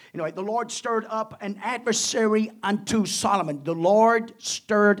sorry. But anyway, the Lord stirred up an adversary unto Solomon. The Lord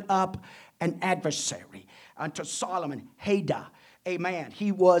stirred up an adversary unto Solomon, Hadad. Amen.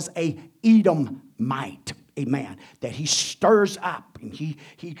 He was a Edomite. Amen. That he stirs up and he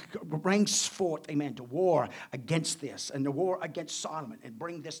brings forth, amen, to war against this and the war against Solomon and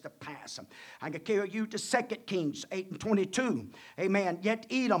bring this to pass. I can carry you to 2 Kings 8 and 22. Amen. Yet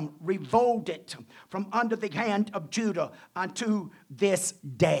Edom revolted from under the hand of Judah unto this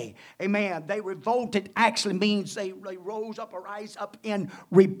day. Amen. They revolted actually means they rose up or rise up in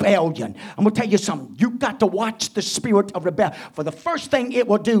rebellion. I'm going to tell you something. You've got to watch the spirit of rebellion. For the first thing it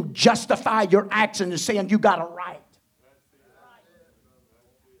will do, justify your actions and saying you got it right.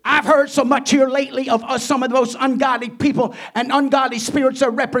 I've heard so much here lately of some of the most ungodly people and ungodly spirits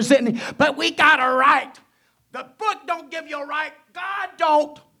are representing, but we got a right. The book don't give you a right. God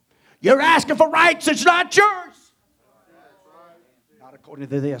don't. You're asking for rights. It's not yours. Not according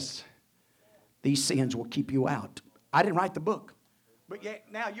to this. These sins will keep you out. I didn't write the book, but yet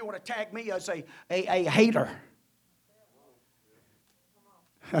now you want to tag me as a hater.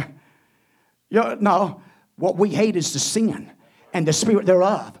 No, what we hate is the sin and the spirit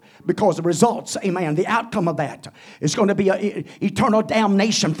thereof. Because the results, amen, the outcome of that is going to be eternal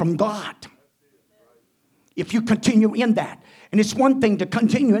damnation from God. If you continue in that. And it's one thing to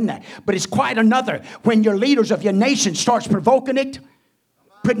continue in that, but it's quite another when your leaders of your nation starts provoking it,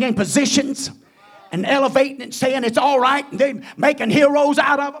 putting in positions, and elevating it, saying it's all right, and they're making heroes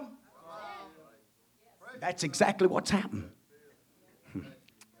out of them. That's exactly what's happened.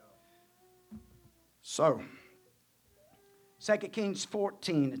 So, 2 Kings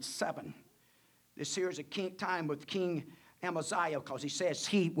 14 and 7. This here is a time with King Amaziah, because he says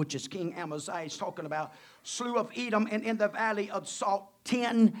he, which is King Amaziah, is talking about slew of Edom and in the valley of Salt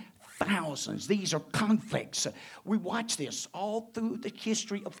 10,000. These are conflicts. We watch this all through the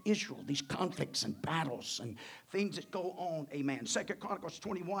history of Israel, these conflicts and battles and things that go on, amen. 2 Chronicles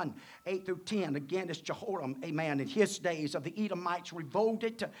 21, 8 through 10. Again, it's Jehoram, amen. In his days of the Edomites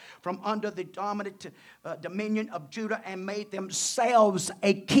revolted from under the dominant dominion of Judah and made themselves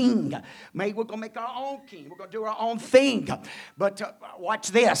a king. We're going to make our own king. We're going to do our own thing. But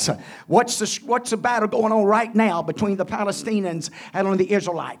watch this. What's the battle going on right now between the Palestinians and the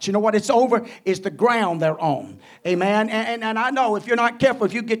Israelites? You know what it's over? Is the ground they're on. Amen. And I know if you're not careful,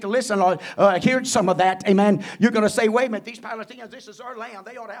 if you get to listen or hear some of that, amen, you're going to say, wait a minute, these Palestinians, this is their land.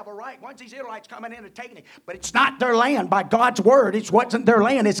 They ought to have a right. Once these Israelites coming in and taking it. But it's not their land by God's word. It wasn't their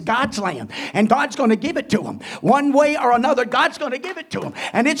land. It's God's land. And God's going to give it to them. One way or another, God's going to give it to them.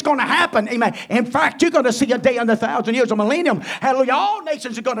 And it's going to happen. Amen. In fact, you're going to see a day in the 1,000 years of millennium. Hallelujah. All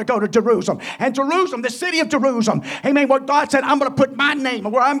nations are going to go to Jerusalem. And Jerusalem, the city of Jerusalem. Amen. What God said, I'm going to put my name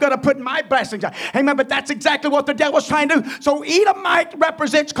where I'm going to put my blessings. Amen. But that's exactly what the devil's trying to do. So Edomite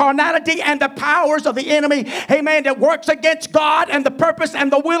represents carnality and the powers of the enemy. Amen. That works against God and the purpose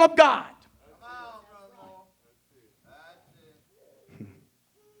and the will of God.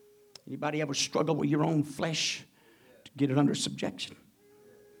 Anybody ever struggle with your own flesh to get it under subjection?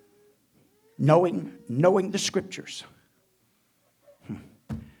 Knowing the scriptures.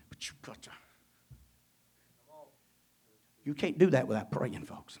 But you've got to. You can't do that without praying,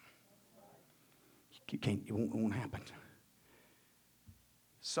 folks. You can't, it won't happen.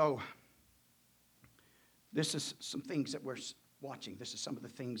 So, this is some things that we're watching. This is some of the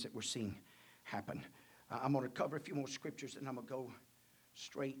things that we're seeing happen. I'm going to cover a few more scriptures, and I'm going to go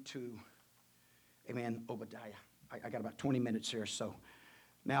straight to, amen, Obadiah. I got about 20 minutes here, so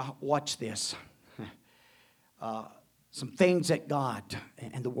now watch this. Some things that God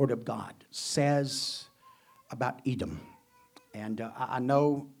and the Word of God says about Edom. And I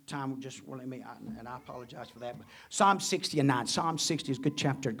know time just will let me, and I apologize for that. But Psalm 60 and 9. Psalm 60 is a good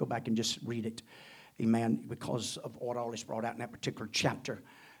chapter. Go back and just read it. Amen. Because of what all is brought out in that particular chapter.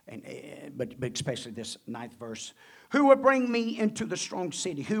 But especially this 9th verse. Who will bring me into the strong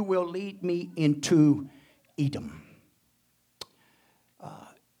city? Who will lead me into Edom?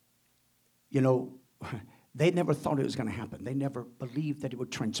 They never thought it was going to happen. They never believed that it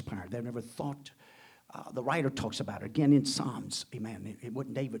would transpire. They never thought. The writer talks about it again in Psalms. Amen. It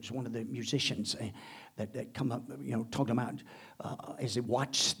wasn't David, it was one of the musicians that come up, talking about as they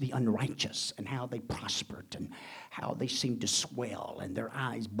watched the unrighteous and how they prospered and how they seemed to swell and their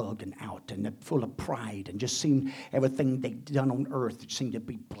eyes bugging out and they're full of pride and just seemed everything they'd done on earth seemed to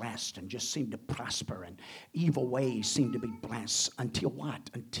be blessed and just seemed to prosper and evil ways seemed to be blessed until what?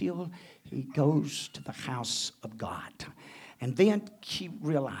 Until he goes to the house of God. And then he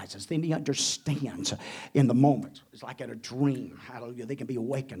realizes, then he understands in the moment. It's like at a dream. Hallelujah. They can be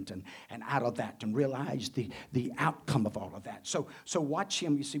awakened and out of that and realize the outcome of all of that. So watch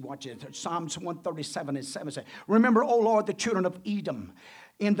him. You see, watch it. Psalms 137 and 7 says, remember, O Lord, the children of Edom,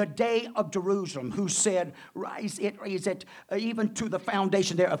 in the day of Jerusalem, who said, raise it even to the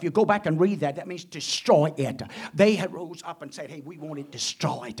foundation there. If you go back and read that, that means destroy it. They had rose up and said, hey, we want it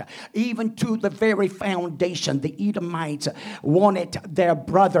destroyed. Even to the very foundation, the Edomites wanted their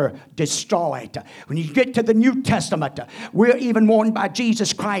brother destroyed. When you get to the New Testament, we're even warned by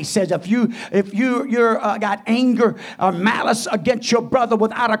Jesus Christ, says, if you're got anger or malice against your brother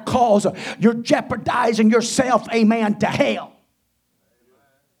without a cause, you're jeopardizing yourself, amen, to hell.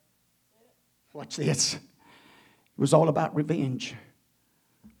 Watch this. It was all about revenge.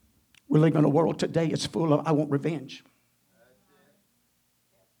 We live in a world today that's full of, I want revenge.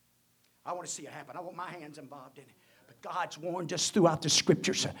 I want to see it happen. I want my hands involved in it. But God's warned us throughout the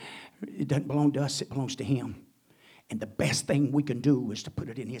scriptures. It doesn't belong to us. It belongs to him. And the best thing we can do is to put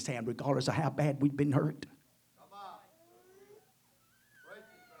it in his hand, regardless of how bad we've been hurt.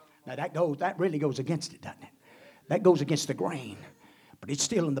 Now that really goes against it, doesn't it? That goes against the grain. But it's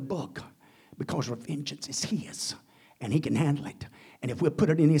still in the book. Because vengeance is his, and he can handle it. And if we'll put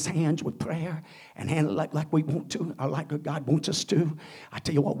it in his hands with prayer and handle it like we want to, or like God wants us to, I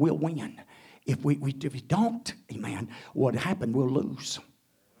tell you what, we'll win. If we don't, amen, what happened, we'll lose.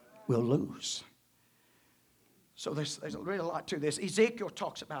 We'll lose. So there's really a lot to this. Ezekiel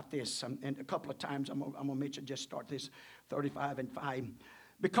talks about this, and a couple of times I'm going to mention, just start this, 35 and 5.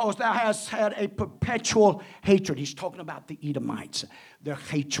 Because thou hast had a perpetual hatred. He's talking about the Edomites, their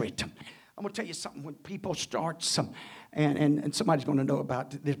hatred. I'm going to tell you something. When people start and somebody's going to know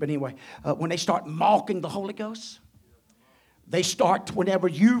about this, but anyway, when they start mocking the Holy Ghost, they start whenever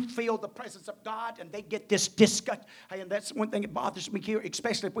you feel the presence of God and they get this disgust. Hey, and that's one thing that bothers me here,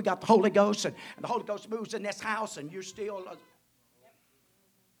 especially if we got the Holy Ghost and the Holy Ghost moves in this house and you're still.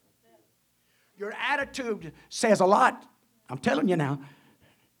 Your attitude says a lot. I'm telling you now.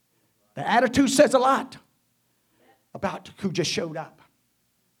 The attitude says a lot about who just showed up.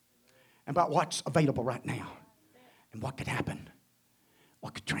 And about what's available right now. And what could happen.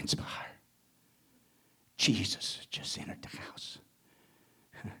 What could transpire. Jesus just entered the house.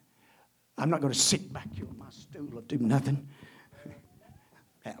 I'm not going to sit back here on my stool or do nothing.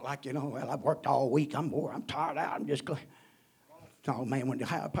 Like, well, I've worked all week. I'm tired out. I'm just going. Oh, man, when the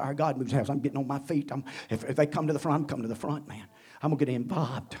power of God moves the house, I'm getting on my feet. If they come to the front, I'm coming to the front, man. I'm going to get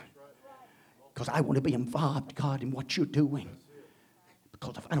involved. Because I want to be involved, God, in what you're doing.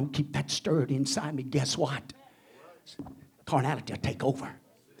 Because if I don't keep that stirred inside me, guess what? Carnality will take over.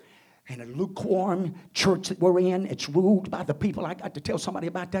 And a lukewarm church that we're in, it's ruled by the people. I got to tell somebody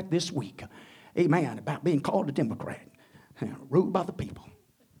about that this week. Amen. About being called a Democrat. Ruled by the people.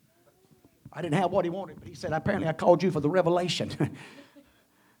 I didn't have what he wanted, but he said, apparently I called you for the revelation.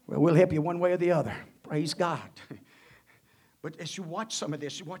 Well, we'll help you one way or the other. Praise God. But as you watch some of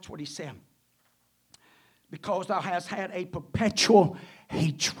this, you watch what he said. Because thou hast had a perpetual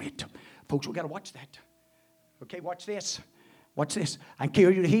hatred. Folks, we've got to watch that. Okay, watch this. Watch this. I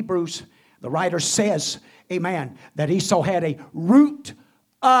carry you to Hebrews. The writer says, amen, that Esau had a root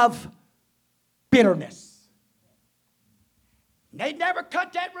of bitterness. They never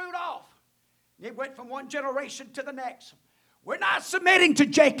cut that root off. It went from one generation to the next. We're not submitting to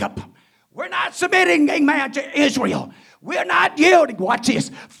Jacob. We're not submitting, amen, to Israel. We're not yielding. Watch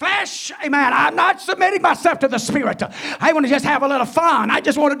this. Flesh, amen. I'm not submitting myself to the Spirit. I want to just have a little fun. I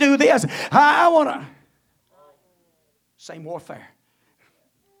just want to do this. I want to. Same warfare.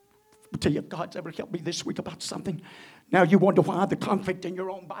 I'll tell you, if God's ever helped me this week about something. Now you wonder why the conflict in your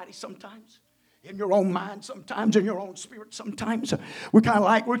own body sometimes. In your own mind sometimes, in your own spirit sometimes. We're kind of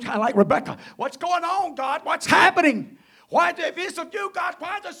like Rebecca. What's going on, God? What's happening? Why, if it's of you, God,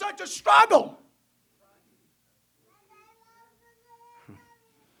 why is there such a struggle?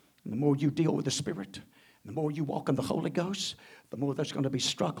 And the more you deal with the Spirit, the more you walk in the Holy Ghost, the more there's going to be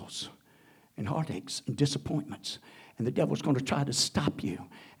struggles and heartaches and disappointments. And the devil's going to try to stop you.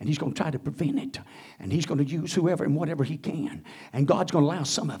 And he's going to try to prevent it. And he's going to use whoever and whatever he can. And God's going to allow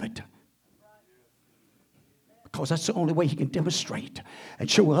some of it. Because that's the only way he can demonstrate and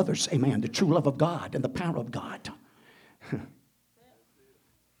show others, amen, the true love of God and the power of God.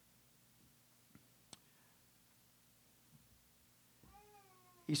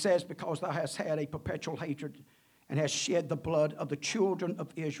 He says, because thou hast had a perpetual hatred and hast shed the blood of the children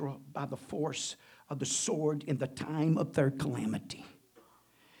of Israel by the force of the sword in the time of their calamity.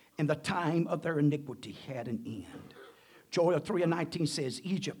 In the time of their iniquity had an end. Joel 3:19 says,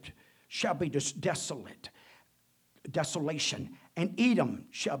 Egypt shall be desolation, and Edom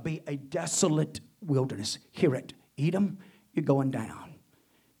shall be a desolate wilderness. Hear it. Edom, you're going down.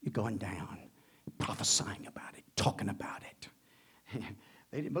 You're going down. Prophesying about it, talking about it.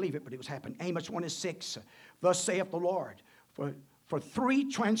 They didn't believe it, but it was happening. Amos 1:6. Thus saith the Lord, for 3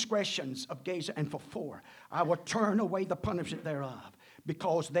 transgressions of Gaza and for 4, I will turn away the punishment thereof,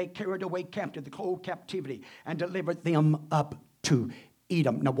 because they carried away captive the whole captivity and delivered them up to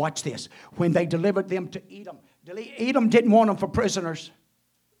Edom. Now watch this. When they delivered them to Edom, Edom didn't want them for prisoners.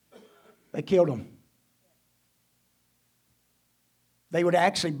 They killed them. They would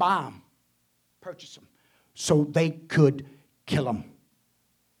actually buy them, purchase them, so they could kill them.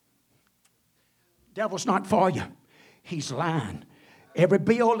 Devil's not for you. He's lying. Every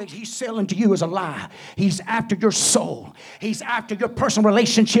bill that he's selling to you is a lie. He's after your soul. He's after your personal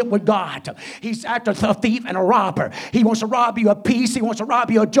relationship with God. He's after a thief and a robber. He wants to rob you of peace. He wants to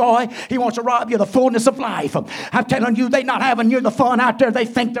rob you of joy. He wants to rob you of the fullness of life. I'm telling you, they're not having near the fun out there they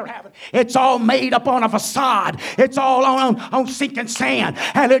think they're having. It's all made up on a facade. It's all on sinking sand.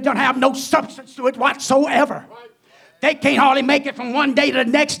 And it don't have no substance to it whatsoever. They can't hardly make it from one day to the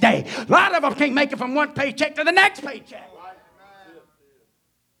next day. A lot of them can't make it from one paycheck to the next paycheck.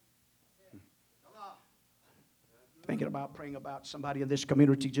 Thinking about praying about somebody in this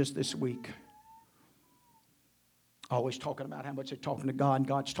community just this week. Always talking about how much they're talking to God and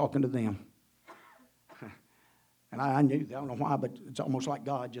God's talking to them. And I knew, I don't know why, but it's almost like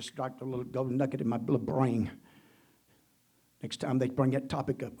God just dropped a little golden nugget in my little brain. Next time they bring that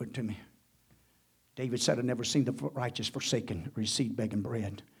topic up to me. David said, I've never seen the righteous forsaken, or his seed begging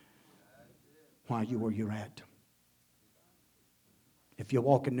bread. Why are you where you're at? If you're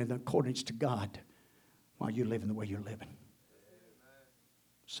walking in accordance to God, why are you living the way you're living?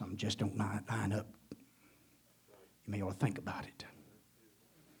 Some just don't line up. You may ought to think about it.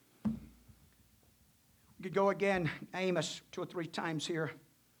 We could go again, Amos 2 or 3 times here.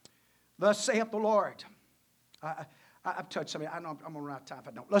 Thus saith the Lord. I've touched something. I know I'm going to run out of time if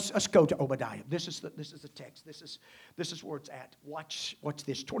I don't. Let's go to Obadiah. This is the text. This is where it's at. Watch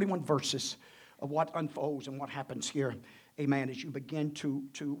this. 21 verses of what unfolds and what happens here. Amen. As you begin to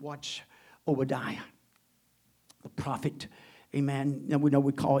watch Obadiah, the prophet. Amen. And we know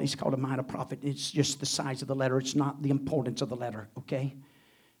he's called a minor prophet. It's just the size of the letter. It's not the importance of the letter. Okay,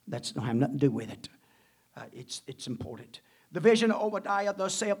 that's don't have nothing to do with it. It's important. The vision of Obadiah.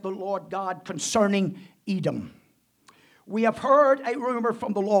 Thus saith the Lord God concerning Edom. We have heard a rumor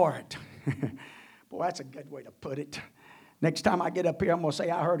from the Lord. Boy, that's a good way to put it. Next time I get up here, I'm going to say,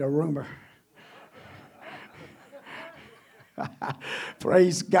 I heard a rumor.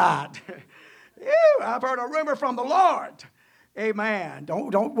 Praise God. I've heard a rumor from the Lord. Amen.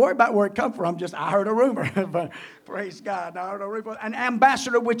 Don't worry about where it come from. Just, I heard a rumor. But praise God. I heard a rumor. An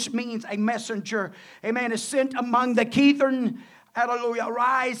ambassador, which means a messenger, amen, is sent among the heathen. Hallelujah.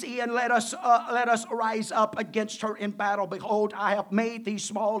 Arise ye and let us rise up against her in battle. Behold, I have made thee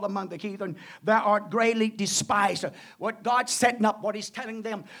small among the heathen. Thou art greatly despised. What God's setting up, what he's telling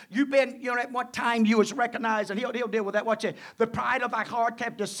them. You've been, at what time you was recognized, and he'll deal with that. Watch it. The pride of thy heart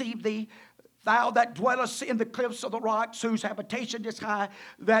hath deceived thee. Thou that dwellest in the cliffs of the rocks, whose habitation is high,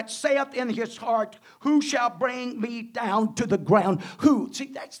 that saith in his heart, who shall bring me down to the ground? Who?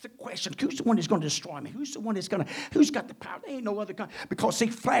 See, that's the question. Who's the one that's going to destroy me? Who's the one that's going to, who's got the power? There ain't no other God. Because, see,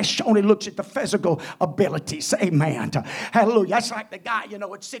 flesh only looks at the physical abilities. Amen. Hallelujah. That's like the guy, at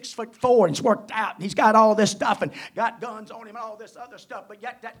 6'4" and he's worked out and he's got all this stuff and got guns on him and all this other stuff. But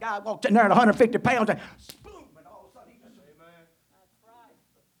yet that guy walked in there at 150 pounds and boom.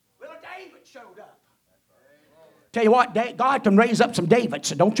 David showed up. Tell you what, God can raise up some Davids,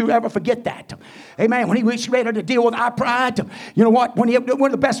 so don't you ever forget that. Amen. When he was ready to deal with our pride, you know what? One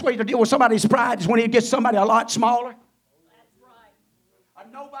of the best ways to deal with somebody's pride is when he gets somebody a lot smaller. That's right.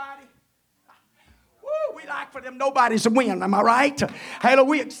 A nobody. Woo, we like for them nobodies to win, am I right?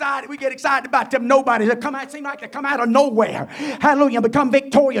 Hallelujah, we get excited about them nobodies that seem like they come out of nowhere. Hallelujah, and become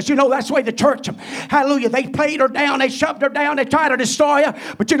victorious. That's the way the church, hallelujah, they played her down, they shoved her down, they tried to destroy her.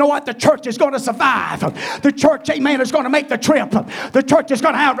 But you know what? The church is going to survive. The church, amen, is going to make the trip. The church is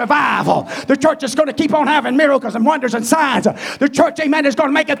going to have revival. The church is going to keep on having miracles and wonders and signs. The church, amen, is going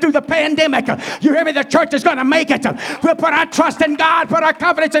to make it through the pandemic. You hear me? The church is going to make it. We'll put our trust in God, put our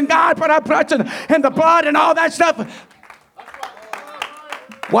confidence in God, put our trust in the blood and all that stuff.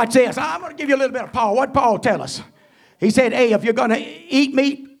 Watch this. I'm going to give you a little bit of Paul. What Paul tell us? He said, hey, if you're going to eat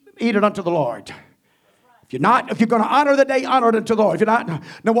meat, eat it unto the Lord. If you're going to honor the day, honor it unto the Lord. If you're not,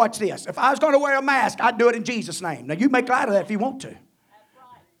 now watch this. If I was going to wear a mask, I'd do it in Jesus' name. Now you make light of that if you want to. If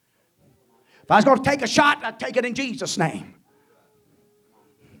I was going to take a shot, I'd take it in Jesus' name.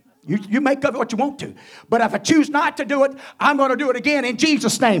 You make of it what you want to. But if I choose not to do it, I'm going to do it again in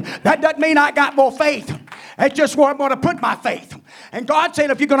Jesus' name. That doesn't mean I got more faith. It's just where I'm going to put my faith. And God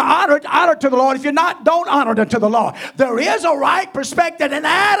said, if you're going to honor it to the Lord. If you're not, don't honor it to the Lord. There is a right perspective and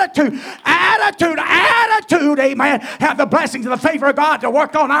attitude, amen. Have the blessings and the favor of God to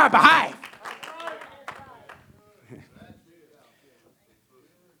work on our behalf.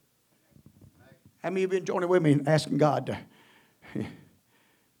 How many of you joining with me in asking God to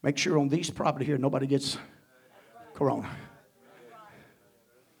make sure on these property here nobody gets corona?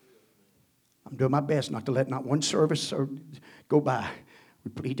 I'm doing my best not to let not one service go by. We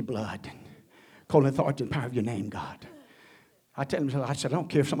plead the blood and call the authority and power of your name, God. I tell them, I said, I don't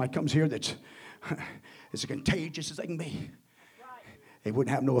care if somebody comes here that's as contagious as they can be. It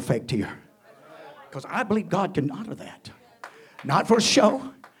wouldn't have no effect here. Because I believe God can honor that. Not for a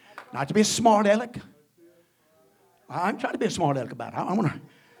show. Not to be a smart aleck. I'm trying to be a smart aleck about it. I want to,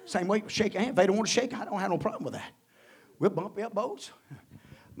 same way, shake hands. If they don't want to shake, I don't have no problem with that. We'll bump elbows.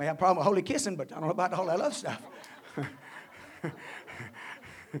 May have a problem with holy kissing, but I don't know about all that other stuff.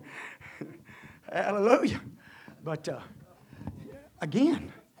 Hallelujah. But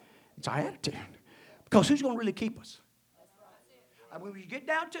again, it's our attitude. Because who's going to really keep us? I mean, when you get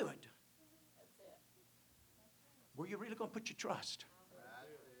down to it, where you really going to put your trust?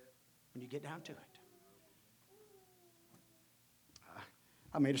 When you get down to it.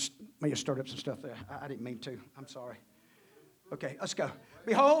 I may have stirred up some stuff there. I didn't mean to. I'm sorry. Okay, let's go.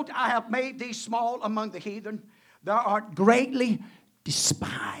 Behold, I have made thee small among the heathen. Thou art greatly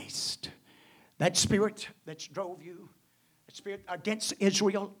despised. That spirit that drove you, that spirit against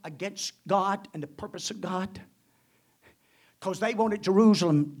Israel, against God and the purpose of God, because they wanted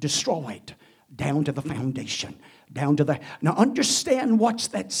Jerusalem destroyed down to the foundation, down to the... Now understand what's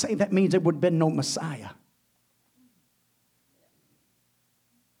that saying. That means there would have been no Messiah.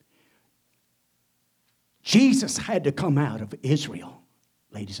 Jesus had to come out of Israel,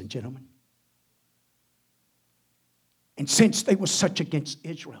 ladies and gentlemen. And since they were such against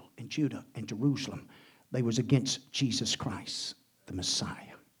Israel and Judah and Jerusalem, they was against Jesus Christ, the Messiah.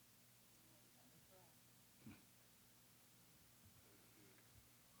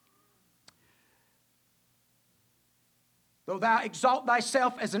 Though thou exalt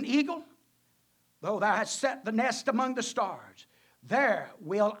thyself as an eagle, though thou hast set the nest among the stars, there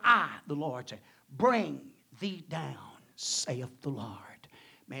will I, the Lord, say, bring thee down, saith the Lord.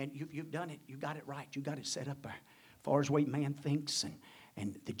 Man, you've done it. You got it right. You got it set up there. As far as the way man thinks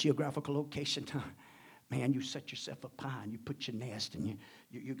and the geographical location. Man, you set yourself up high and you put your nest and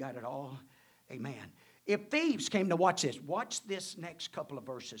you got it all. Amen. If thieves came to watch this next couple of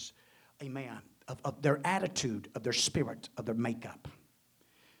verses. Amen. Of their attitude, of their spirit, of their makeup.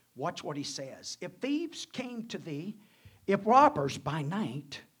 Watch what he says. If thieves came to thee, if robbers by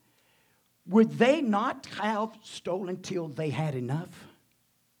night, would they not have stolen till they had enough?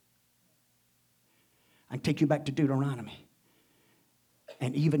 I can take you back to Deuteronomy.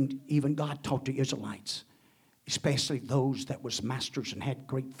 And even God taught the Israelites, especially those that was masters and had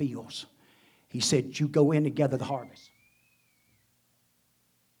great fields. He said, you go in and gather the harvest.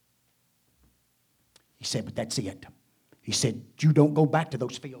 He said, but that's it. He said, you don't go back to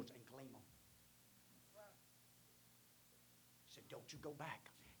those fields and claim them. He said, don't you go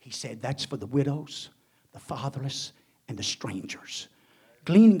back. He said, that's for the widows, the fatherless, and the strangers.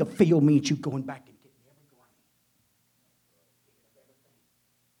 Gleaning the field means you going back and getting every grain.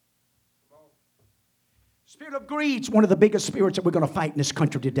 Spirit of greed is one of the biggest spirits that we're going to fight in this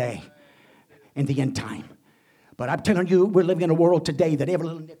country today, in the end time. But I'm telling you, we're living in a world today that every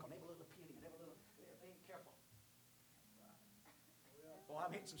little nickel, every little penny, every little, ain't careful. Well,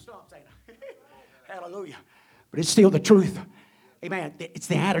 I'm hitting some stumps, ain't I? Hallelujah. But it's still the truth. Amen. It's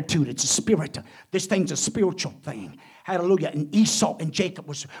the attitude. It's the spirit. This thing's a spiritual thing. Hallelujah. And Esau and Jacob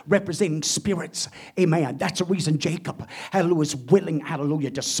was representing spirits. Amen. That's the reason Jacob, hallelujah, was willing,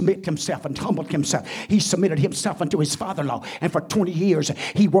 hallelujah, to submit himself and humble himself. He submitted himself unto his father-in-law. And for 20 years,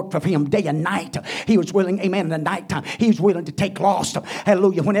 he worked for him day and night. He was willing, amen, in the nighttime. He was willing to take loss.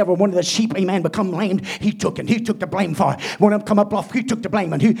 Hallelujah. Whenever one of the sheep, amen, become lamed, he took it. He took the blame for it. When them come up off, he took the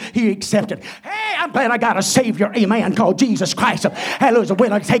blame and he accepted. Hey, I'm glad I got a Savior, amen, called Jesus Christ. Hallelujah.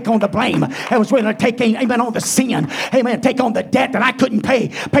 Willing to take on the blame. I was willing to take, amen, on the sin. Amen. Take on the debt that I couldn't pay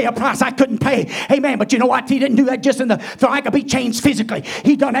a price I couldn't pay. Amen. But you know what? He didn't do that just so I could be changed physically.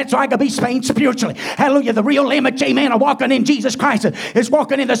 He done that so I could be changed spiritually. Hallelujah. The real image, amen, of walking in Jesus Christ is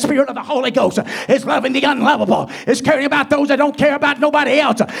walking in the Spirit of the Holy Ghost. Is loving the unlovable. Is caring about those that don't care about nobody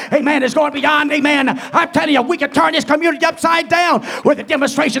else. Amen. Is going beyond, amen. I'm telling you, we can turn this community upside down with the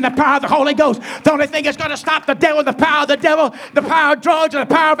demonstration of the power of the Holy Ghost. The only thing that's going to stop the devil, the power of drugs, and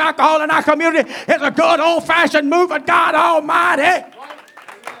the power of alcohol in our community is a good old-fashioned move of God Almighty.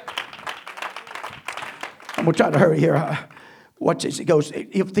 I'm going to try to hurry here. Watch this. He goes,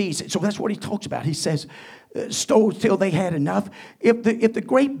 if these, so that's what he talks about. He says, stole till they had enough. If the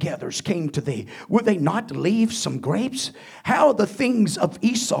grape gatherers came to thee, would they not leave some grapes? How the things of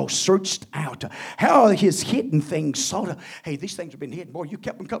Esau searched out. How his hidden things sought. Hey, these things have been hidden. Boy, you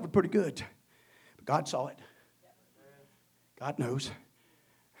kept them covered pretty good. But God saw it. God knows.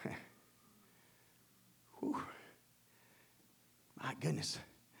 Whew. My goodness.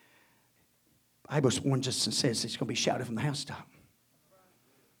 The Bible warns us and says it's going to be shouted from the housetop.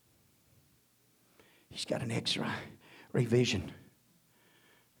 He's got an X-ray vision.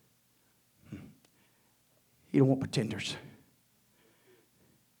 He don't want pretenders.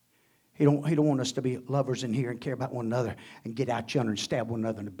 He don't want us to be lovers in here and care about one another and get out yonder and stab one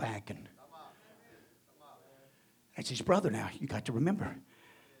another in the back. And that's his brother now. You got to remember.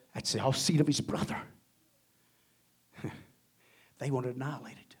 That's the whole seed of his brother. They want it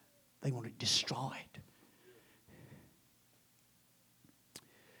annihilated. They want it destroyed.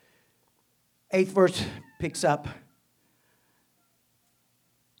 8th verse picks up.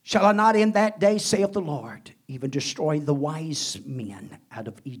 Shall I not in that day, saith the Lord, even destroy the wise men out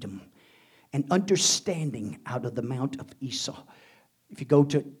of Edom, and understanding out of the mount of Esau? If you go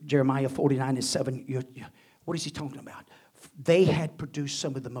to Jeremiah 49:7, what is he talking about? They had produced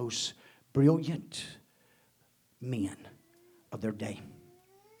some of the most brilliant men of their day.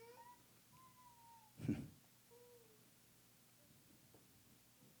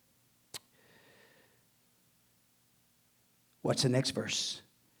 What's the next verse?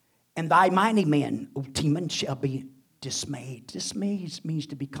 And thy mighty men, O Teman, shall be dismayed. Dismayed means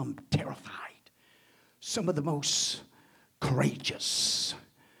to become terrified. Some of the most courageous,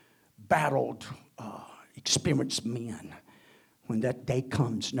 battled, experienced men. When that day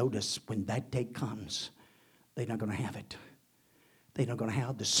comes, notice, when that day comes, they're not going to have it. They're not going to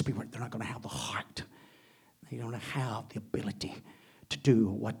have the spirit. They're not going to have the heart. They don't have the ability to do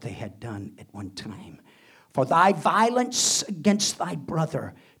what they had done at one time. For thy violence against thy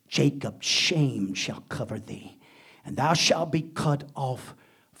brother Jacob, shame shall cover thee, and thou shalt be cut off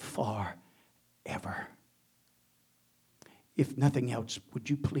forever. If nothing else, would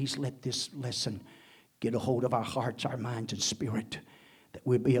you please let this lesson get a hold of our hearts, our minds, and spirit, that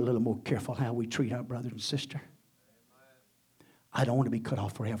we'll be a little more careful how we treat our brother and sister. I don't want to be cut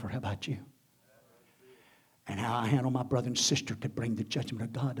off forever. How about you? And how I handle my brother and sister could bring the judgment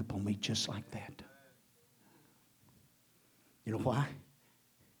of God upon me just like that. You know why?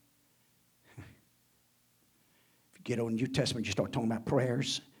 If you get on the New Testament, you start talking about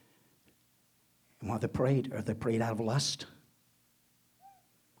prayers. And while they prayed, are they prayed out of lust?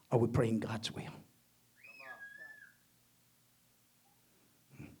 Are we praying God's will?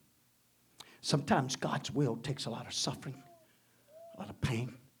 Sometimes God's will takes a lot of suffering, a lot of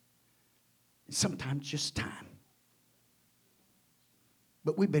pain, and sometimes just time.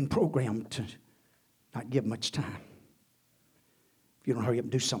 But we've been programmed to not give much time. If you don't hurry up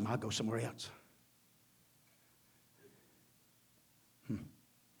and do something, I'll go somewhere else.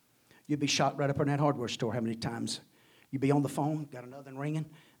 You'd be shot right up in that hardware store how many times? You'd be on the phone, got another one ringing,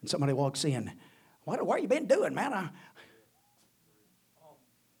 and somebody walks in. What you been doing, man?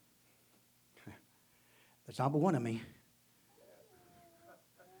 There's not but one of me.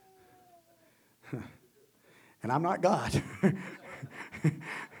 And I'm not God.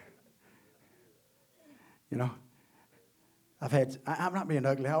 You know, I'm not being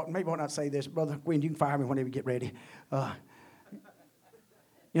ugly. Maybe I'll not say this. Brother Quinn, you can fire me whenever you get ready.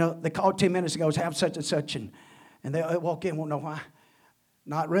 They called 10 minutes ago, have such and such, and they walk in, won't know why.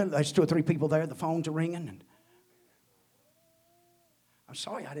 Not really. There's 2 or 3 people there. The phones are ringing. And I'm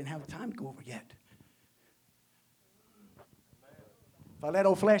sorry I didn't have the time to go over yet. If I let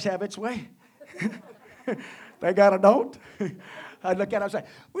old flesh have its way, thank God I don't. I'd look at it and say,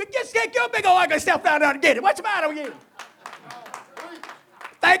 we just take your big old ugly self down there and get it. What's the matter with you?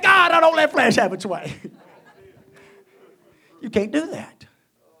 Thank God I don't let flesh have its way. You can't do that.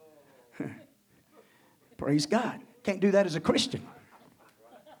 Praise God. Can't do that as a Christian.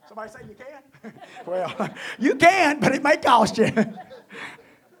 Somebody say you can? Well, you can, but it may cost you.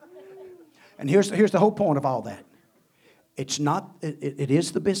 And here's the whole point of all that. It's not, it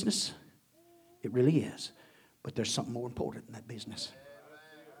is the business. It really is. But there's something more important in that business.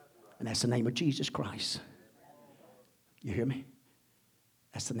 And that's the name of Jesus Christ. You hear me?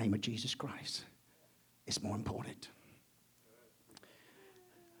 That's the name of Jesus Christ. It's more important.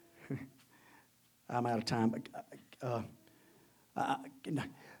 I'm out of time.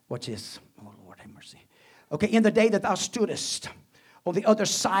 Watch this. Oh, Lord, have mercy. Okay, in the day that thou stoodest on the other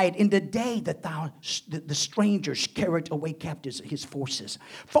side, in the day that the strangers carried away captives his forces,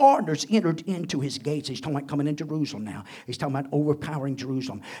 foreigners entered into his gates. He's talking about coming into Jerusalem now. He's talking about overpowering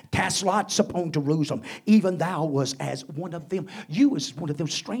Jerusalem. Cast lots upon Jerusalem. Even thou was as one of them. You was one of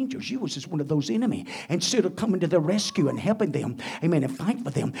those strangers. You was as one of those enemy. Instead of coming to their rescue and helping them, amen, and fight for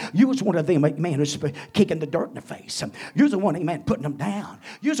them, you was one of them, amen, who's kicking the dirt in the face. You're the one, amen, putting them down.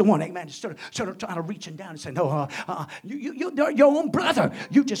 You're the one, amen, sort of trying to reaching down and saying, no, you're your own brother.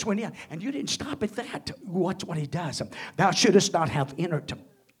 You just went in and you didn't stop at that. Watch what he does. Thou shouldest not have entered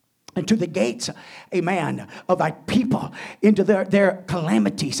into the gates, amen, of thy people, into their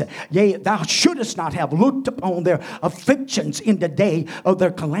calamities. Yea, thou shouldest not have looked upon their afflictions in the day of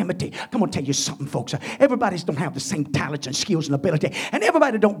their calamity. Come on, tell you something, folks. Everybody's don't have the same talents and skills and ability, and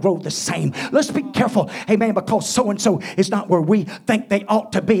everybody don't grow the same. Let's be careful, amen, because so-and-so is not where we think they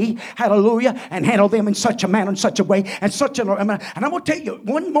ought to be. Hallelujah. And handle them in such a manner, in such a way, and such a... And I'm going to tell you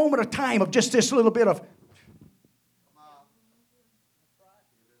one moment of time of just this little bit of...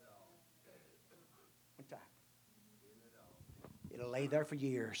 Lay there for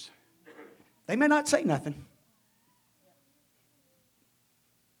years. They may not say nothing.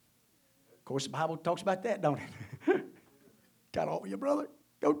 Of course, the Bible talks about that, don't it? Got all your brother.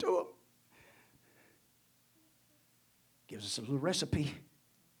 Go to him. Gives us a little recipe.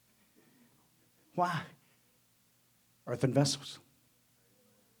 Why? Earthen vessels.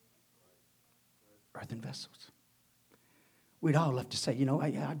 Earthen vessels. We'd all love to say,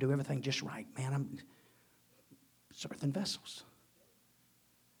 I do everything just right, man. It's earthen vessels.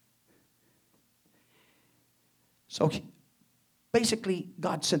 So basically,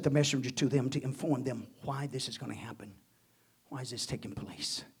 God sent the messenger to them to inform them why this is going to happen. Why is this taking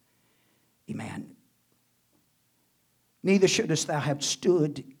place? Amen. Neither shouldest thou have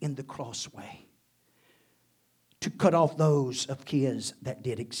stood in the crossway to cut off those of his that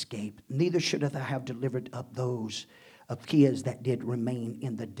did escape. Neither shouldest thou have delivered up those of his that did remain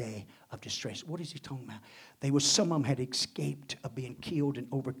in the day of distress. What is he talking about? Some of them had escaped of being killed and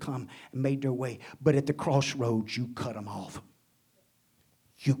overcome and made their way. But at the crossroads, you cut them off.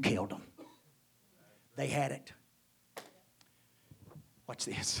 You killed them. They had it. Watch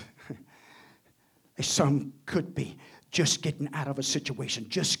this. Some could be just getting out of a situation,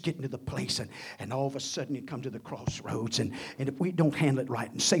 just getting to the place, and all of a sudden you come to the crossroads. And if we don't handle it right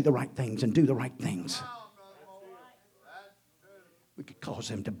and say the right things and do the right things, we could cause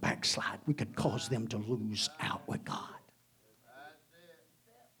them to backslide. We could cause them to lose out with God.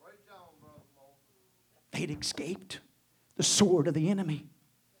 They'd escaped the sword of the enemy.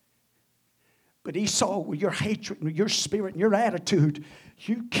 But Esau, with your hatred and your spirit and your attitude,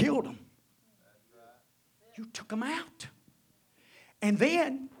 you killed them. You took them out. And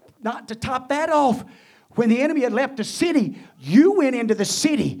then, not to top that off, when the enemy had left the city, you went into the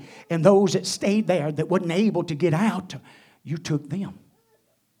city, and those that stayed there that wasn't able to get out, you took them.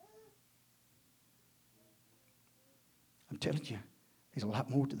 I'm telling you, there's a lot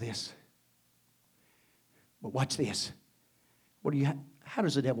more to this. But watch this. How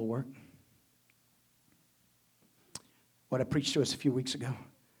does the devil work? What I preached to us a few weeks ago.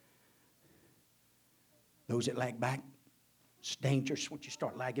 Those that lag back, it's dangerous once you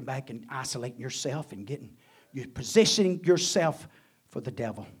start lagging back and isolating yourself and you're positioning yourself for the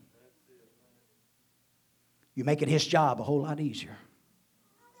devil. You're making his job a whole lot easier.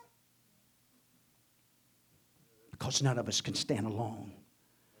 Because none of us can stand alone.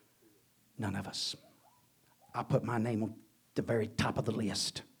 None of us. I put my name on the very top of the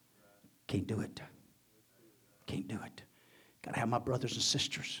list. Can't do it. Can't do it. Got to have my brothers and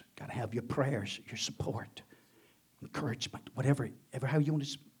sisters. Got to have your prayers, your support, encouragement, whatever, how you want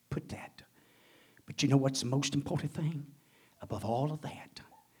to put that. But you know what's the most important thing? Above all of that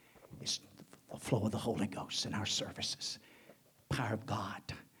is the flow of the Holy Ghost in our services. The power of God.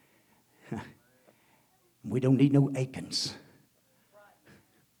 We don't need no Achans.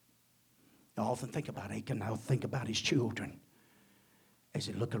 I often think about Achan. I'll think about his children as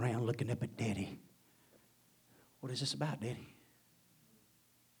they look around looking up at Daddy. What is this about, Daddy?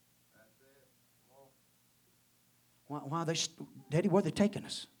 Why are they, Daddy, where are they taking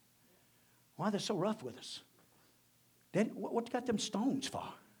us? Why are they so rough with us? Daddy, what got them stones for?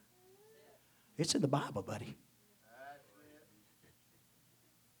 It's in the Bible, buddy.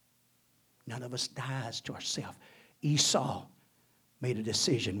 None of us dies to ourselves. Esau made a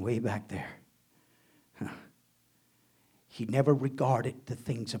decision way back there. He never regarded the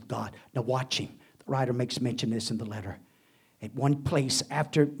things of God. Now watch him. The writer makes mention of this in the letter. At one place,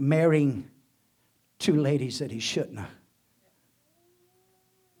 after marrying two ladies that he shouldn't have,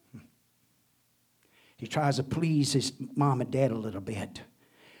 he tries to please his mom and dad a little bit.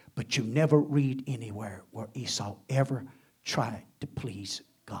 But you never read anywhere where Esau ever tried to please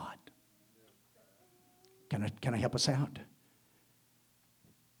God. Can I help us out?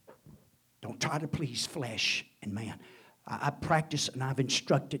 Don't try to please flesh and man. I practice and I've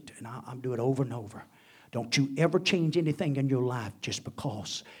instructed and I'm doing it over and over. Don't you ever change anything in your life just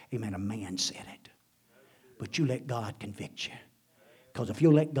because, amen, a man said it. But you let God convict you. Because if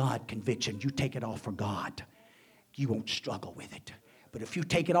you let God convict you and you take it off for God, you won't struggle with it. But if you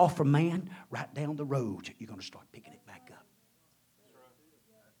take it off for man, right down the road, you're going to start picking it back up.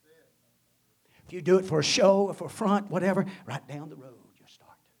 If you do it for a show or for a front, whatever, right down the road you'll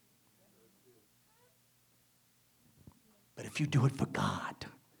start. But if you do it for God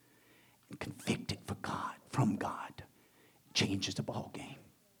and convict it for God, from God, it changes the ball game.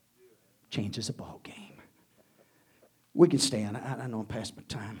 Changes the ball game. We can stand. I know I'm past my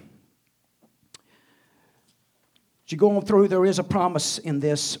time. As you go on through, there is a promise in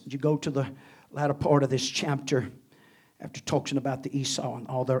this. You go to the latter part of this chapter after talking about the Esau and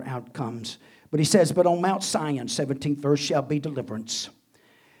all their outcomes. But he says, but on Mount Zion, 17th verse, shall be deliverance.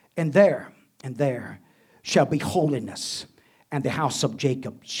 And there shall be holiness. And the house of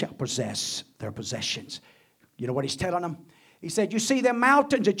Jacob shall possess their possessions. You know what he's telling them? He said, you see them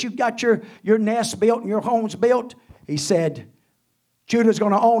mountains that you've got your nest built and your homes built? He said, Judah's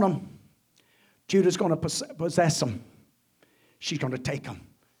going to own them. Judah's going to possess them. She's going to take them.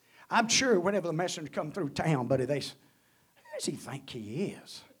 I'm sure whenever the messenger come through town, buddy, they say, who does he think he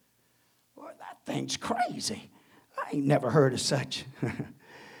is? Boy, that thing's crazy. I ain't never heard of such.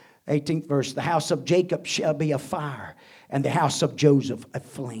 18th verse, the house of Jacob shall be a fire, and the house of Joseph a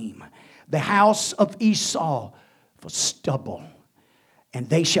flame. The house of Esau for stubble, and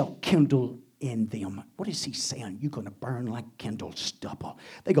they shall kindle in them. What is he saying? You're going to burn like kindled stubble.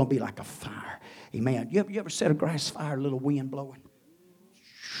 They're going to be like a fire. Amen. You ever set a grass fire, a little wind blowing?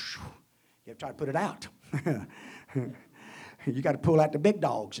 You ever try to put it out? You got to pull out the big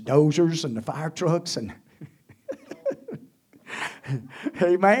dogs, the dozers and the fire trucks. And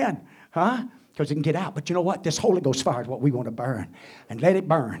amen. Huh? Because it can get out. But you know what? This Holy Ghost fire is what we want to burn. And let it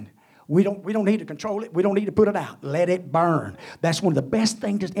burn. We don't need to control it. We don't need to put it out. Let it burn. That's one of the best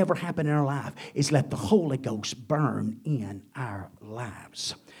things that's ever happened in our life is let the Holy Ghost burn in our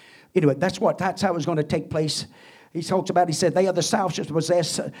lives. Anyway, that's how it's going to take place. He talks about, he said, they of the south shall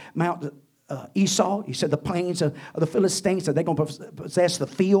possess Mount Esau. He said the plains of the Philistines, that they're going to possess the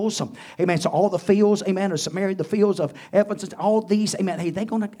fields. Amen. So all the fields, amen, of Samaria, the fields of Ephesus, all these, amen. Hey, they're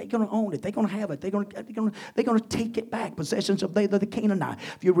going to own it. They're going to have it. They're going to take it back. Possessions of the Canaanite.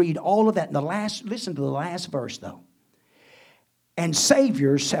 If you read all of that, listen to the last verse though. And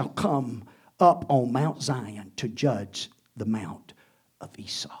saviors shall come up on Mount Zion to judge the mount of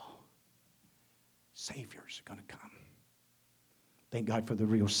Esau. Saviors are going to come. Thank God for the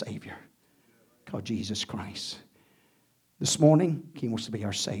real Savior. Called Jesus Christ. This morning, He wants to be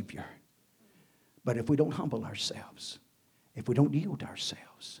our Savior. But if we don't humble ourselves, if we don't yield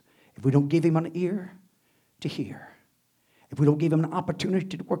ourselves, if we don't give Him an ear to hear, if we don't give Him an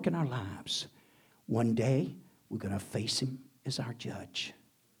opportunity to work in our lives, one day we're going to face Him as our judge.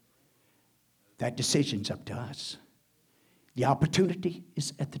 That decision's up to us. The opportunity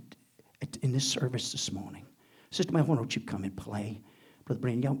is in this service this morning. Sister Mel, why don't you come and play? Brother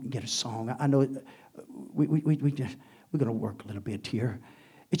Brandon, y'all can get a song. I know we're going to work a little bit here.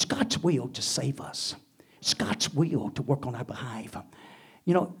 It's God's will to save us. It's God's will to work on our behalf.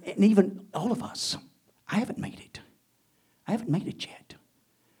 You know, and even all of us, I haven't made it. I haven't made it yet.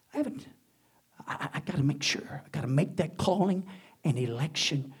 I got to make sure. I got to make that calling and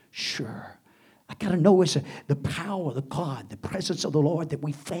election sure. I got to know it's the power of the God, the presence of the Lord that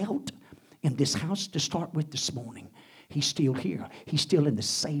we felt in this house to start with this morning. He's still here. He's still in the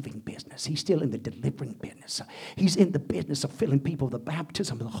saving business. He's still in the delivering business. He's in the business of filling people with the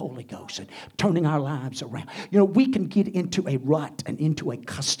baptism of the Holy Ghost and turning our lives around. You know, we can get into a rut and into a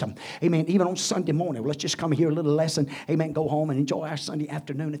custom. Amen. Even on Sunday morning, well, let's just come here a little lesson. Amen. Go home and enjoy our Sunday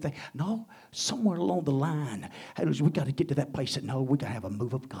afternoon and think. No, somewhere along the line, we got to get to that place that, no, we got to have a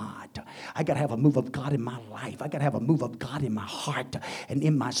move of God. I got to have a move of God in my life. I got to have a move of God in my heart and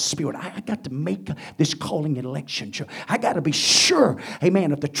in my spirit. I got to make this calling and election sure. I got to be sure,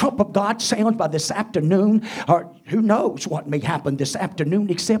 amen, if the trump of God sounds by this afternoon, or who knows what may happen this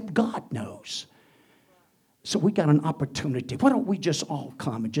afternoon except God knows. So we got an opportunity. Why don't we just all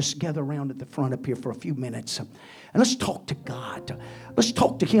come and just gather around at the front up here for a few minutes and let's talk to God. Let's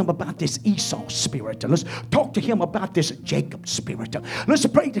talk to Him about this Esau spirit. And let's talk to Him about this Jacob spirit. Let's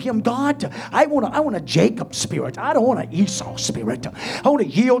pray to Him, God, I want a Jacob spirit. I don't want an Esau spirit. I want to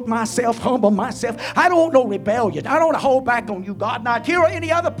yield myself, humble myself. I don't want no rebellion. I don't want to hold back on you, God, not here or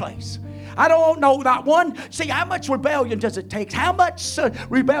any other place. I don't know, not one. See, how much rebellion does it take? How much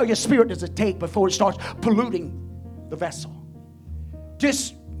rebellious spirit does it take before it starts polluting the vessel?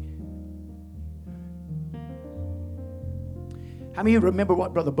 Just, how many of you remember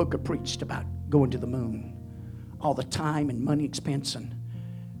what Brother Booker preached about going to the moon? All the time and money expense,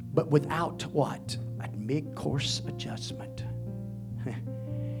 but without what? A mid-course adjustment.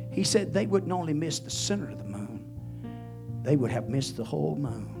 He said they wouldn't only miss the center of the moon, they would have missed the whole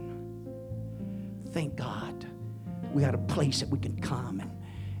moon. Thank God we got a place that we can come and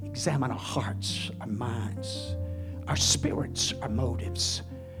examine our hearts, our minds, our spirits, our motives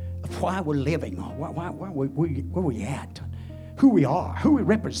of why we're living, where we at, who we are, who we're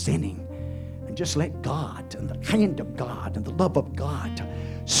representing, and just let God and the hand of God and the love of God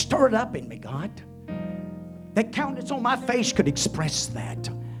stir it up in me, God. That countenance on my face could express that.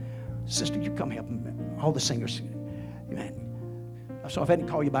 Sister, you come help me. All the singers, amen. So if I didn't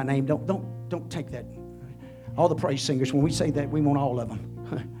call you by name, don't take that. All the praise singers, when we say that, we want all of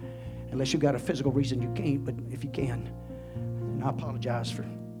them. Unless you've got a physical reason you can't, but if you can. And I apologize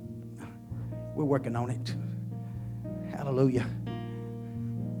we're working on it. Hallelujah.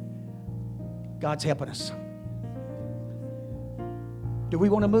 God's helping us. Do we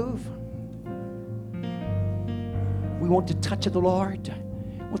want to move? We want the touch of the Lord.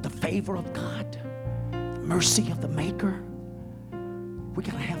 We want the favor of God. The mercy of the Maker. We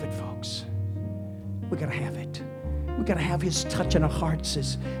got to have it, folks. We got to have it. We got to have His touch in our hearts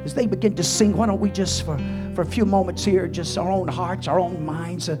as they begin to sing. Why don't we just, for a few moments here, just our own hearts, our own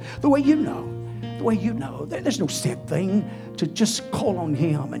minds, the way you know. The way you know. There's no set thing to just call on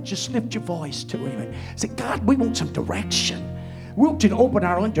Him and just lift your voice to Him and say, God, we want some direction. We want you to open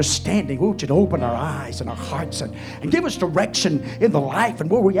our understanding. We want you to open our eyes and our hearts and give us direction in the life and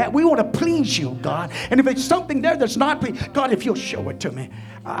where we're at. We want to please you, God. And if it's something there that's not, God, if you'll show it to me.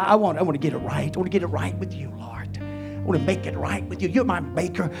 I want to get it right. I want to get it right with you, Lord. I want to make it right with you. You're my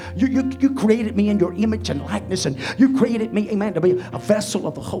maker. You created me in your image and likeness, and you created me, amen, to be a vessel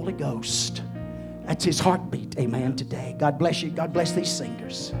of the Holy Ghost. That's His heartbeat, amen, today. God bless you. God bless these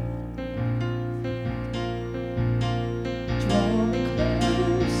singers.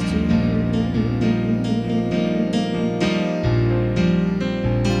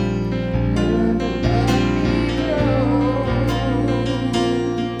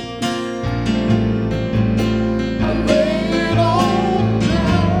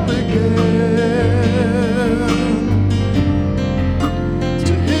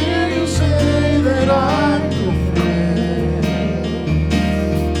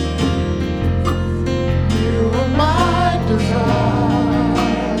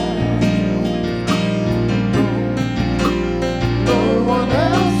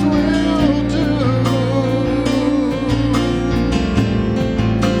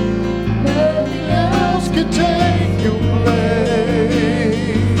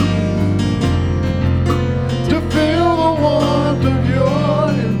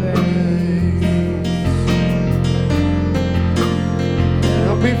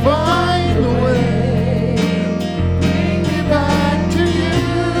 Find a way, bring me back to you.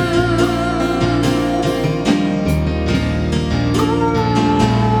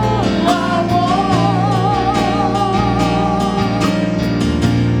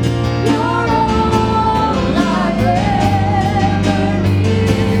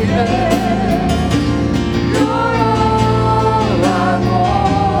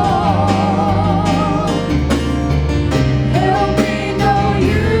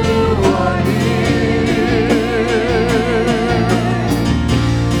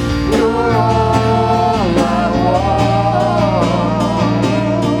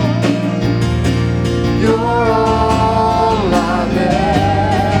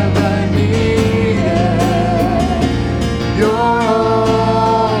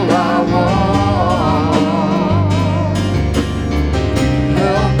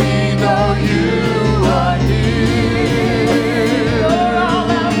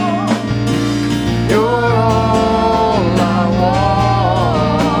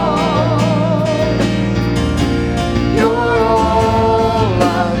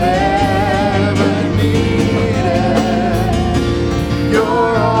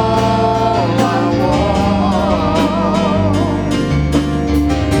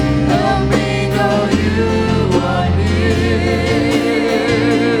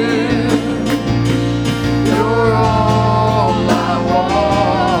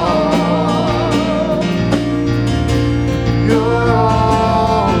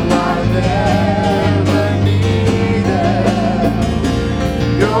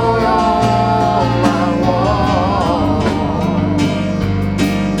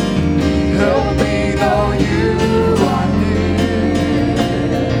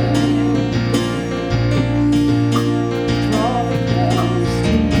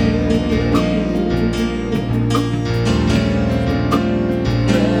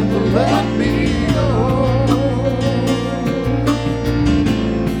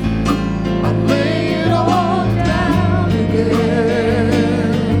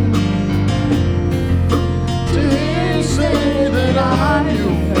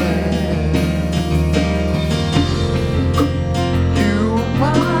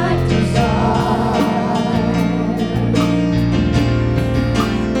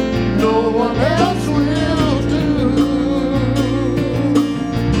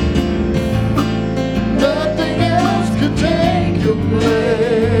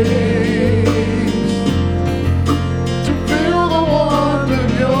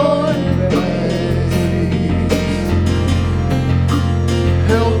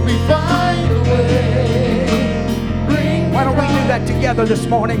 that together this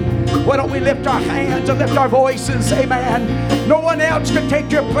morning? Why don't we lift our hands and lift our voices? Amen. No one else can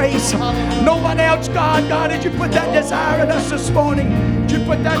take your place. No one else, God. God, as you put that desire in us this morning, you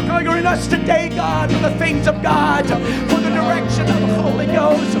put that hunger in us today, God, for the things of God, for the direction of the Holy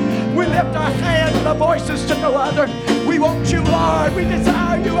Ghost. We lift our hands and our voices to no other. We want you, Lord. We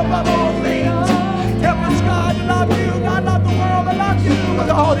desire you above all things. Help us, God, to love you, not love the world, but love you with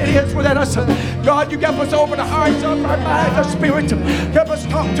all it is within us. God, you help us open the hearts of our minds, our spirit. Help us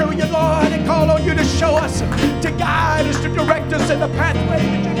talk to you, Lord, and call on you to show us, to guide us, to direct us in the pathway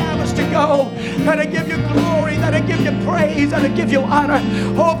that you have us to go. And to give you glory, and to give you praise, and to give you honor.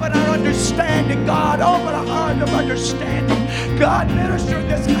 Open our understanding, God. Open a heart of understanding. God, minister in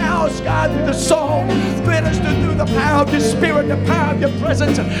this house, God, through the song. Minister through the power of your spirit, the power of your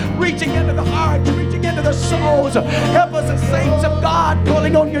presence, reaching into the hearts, reaching into the souls. Help us as saints of God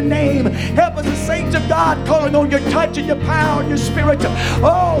calling on your name. Help us as saints of God calling on your touch and your power and your spirit.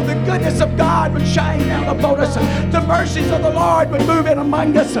 Oh, the goodness of God would shine down upon us. The mercies of the Lord would move in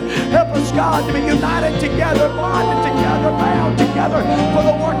among us. Help us, God, to be united together, bonded together, bound together for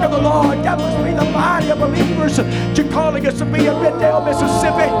the work of the Lord. Help us be the body of believers you're calling us to be in Middale,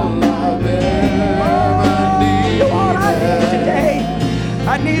 Mississippi. Lord, I need today.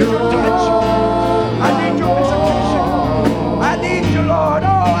 I need your touch. I need your visitation. I need you, Lord. Oh,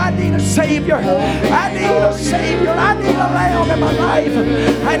 I need a Savior. I need a Savior. I need a lamb in my life.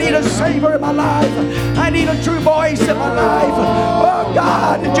 I need a Savior in my life. I need a true voice in my life. Oh,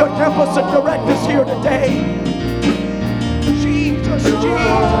 God, that you'll help us and direct us here today. Jesus, Jesus,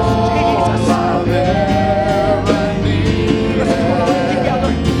 Jesus.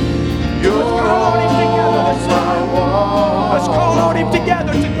 Let's call on him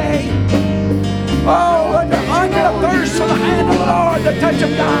together today. Oh, under the thirst for the hand of the Lord, the touch of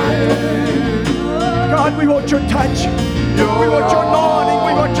God. God, we want your touch. We want your anointing.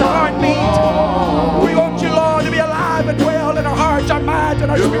 We want your heartbeat. We want you, Lord, to be alive and dwell in our hearts, our minds, and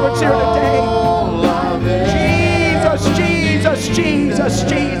our spirits here today. Jesus, Jesus, Jesus,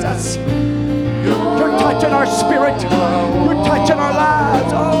 Jesus. You're touching our spirit. You're touching our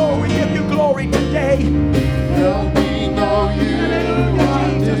lives. Oh, we give you glory today. Help me know you.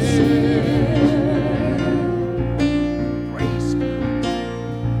 Hallelujah, Jesus. Praise God.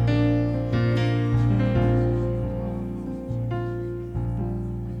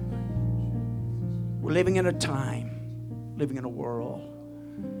 We're living in a time, living in a world.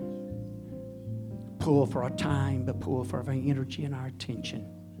 Pull for our time, but pull for our energy and our attention.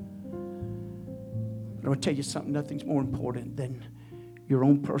 But I'm going to tell you something, nothing's more important than your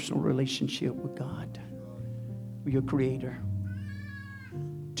own personal relationship with God, with your Creator.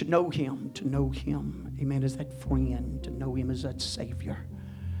 To know Him, amen, as that friend, to know Him as that Savior.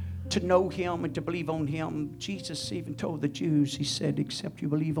 To know Him and to believe on Him. Jesus even told the Jews, He said, except you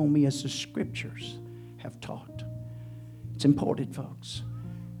believe on me as the Scriptures have taught. It's important, folks.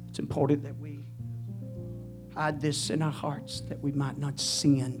 It's important that we hide this in our hearts, that we might not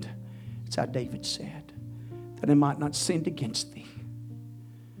sin. It's how David said, that I might not sin against thee.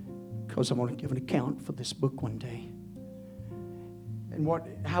 Because I want to give an account for this book one day. And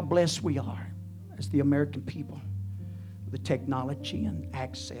how blessed we are as the American people with the technology and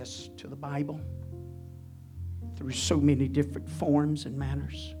access to the Bible through so many different forms and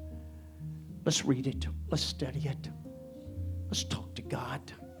manners. Let's read it. Let's study it. Let's talk to God.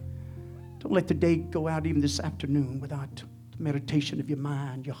 Don't let the day go out even this afternoon without the meditation of your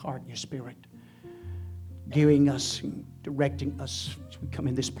mind, your heart, and your spirit, gearing us and directing us as we come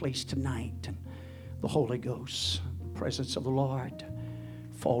in this place tonight. And the Holy Ghost, the presence of the Lord,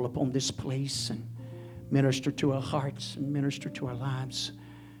 fall upon this place and minister to our hearts and minister to our lives.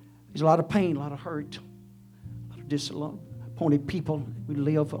 There's a lot of pain, a lot of hurt, a lot of disappointed people we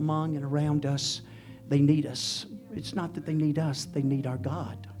live among and around us. They need us. It's not that they need us, they need our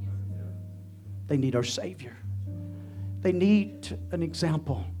God. They need our Savior. They need an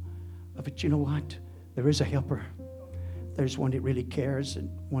example of it. You know what? There is a helper. There's one that really cares, and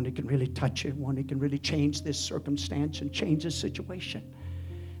one that can really touch you, one that can really change this circumstance and change this situation.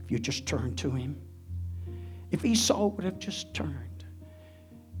 If you just turn to Him. If Esau would have just turned.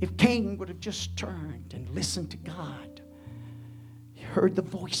 If Cain would have just turned and listened to God. He heard the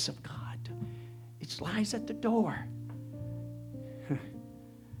voice of God. It lies at the door.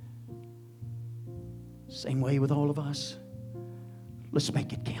 Same way with all of us. Let's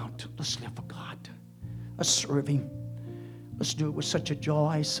make it count. Let's live for God. Let's serve Him. Let's do it with such a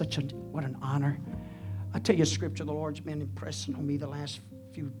joy, what an honor. I tell you a scripture the Lord's been impressing on me the last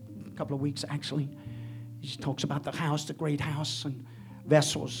couple of weeks actually. He talks about the house, the great house, and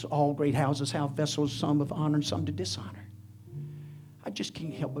vessels. All great houses have vessels, some of honor and some to dishonor. I just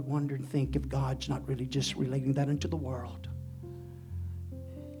can't help but wonder and think if God's not really just relating that into the world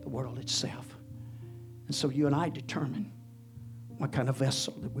itself. And so you and I determine what kind of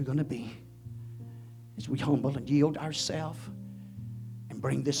vessel that we're going to be as we humble and yield ourselves and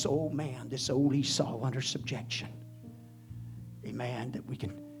bring this old man, this old Esau under subjection. Amen. That we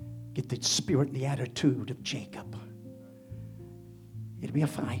can get the spirit and the attitude of Jacob. It'll be a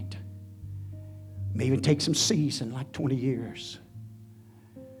fight. It may even take some season, like 20 years.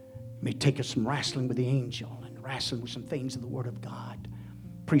 It may take us some wrestling with the angel and wrestling with some things of the Word of God.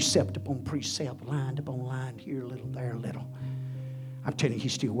 Precept upon precept, line upon line, here a little, there a little. I'm telling you,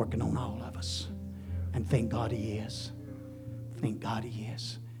 He's still working on all of us. And thank God He is. Thank God He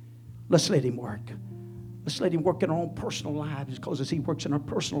is. Let's let Him work. Let's let Him work in our own personal lives, because as He works in our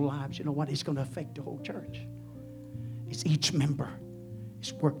personal lives, you know what? It's going to affect the whole church. It's each member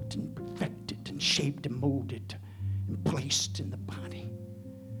is worked and perfected and shaped and molded and placed in the body,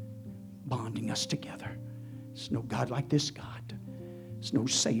 bonding us together. There's no God like this God. There's no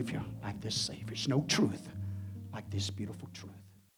Savior like this Savior. There's no truth like this beautiful truth.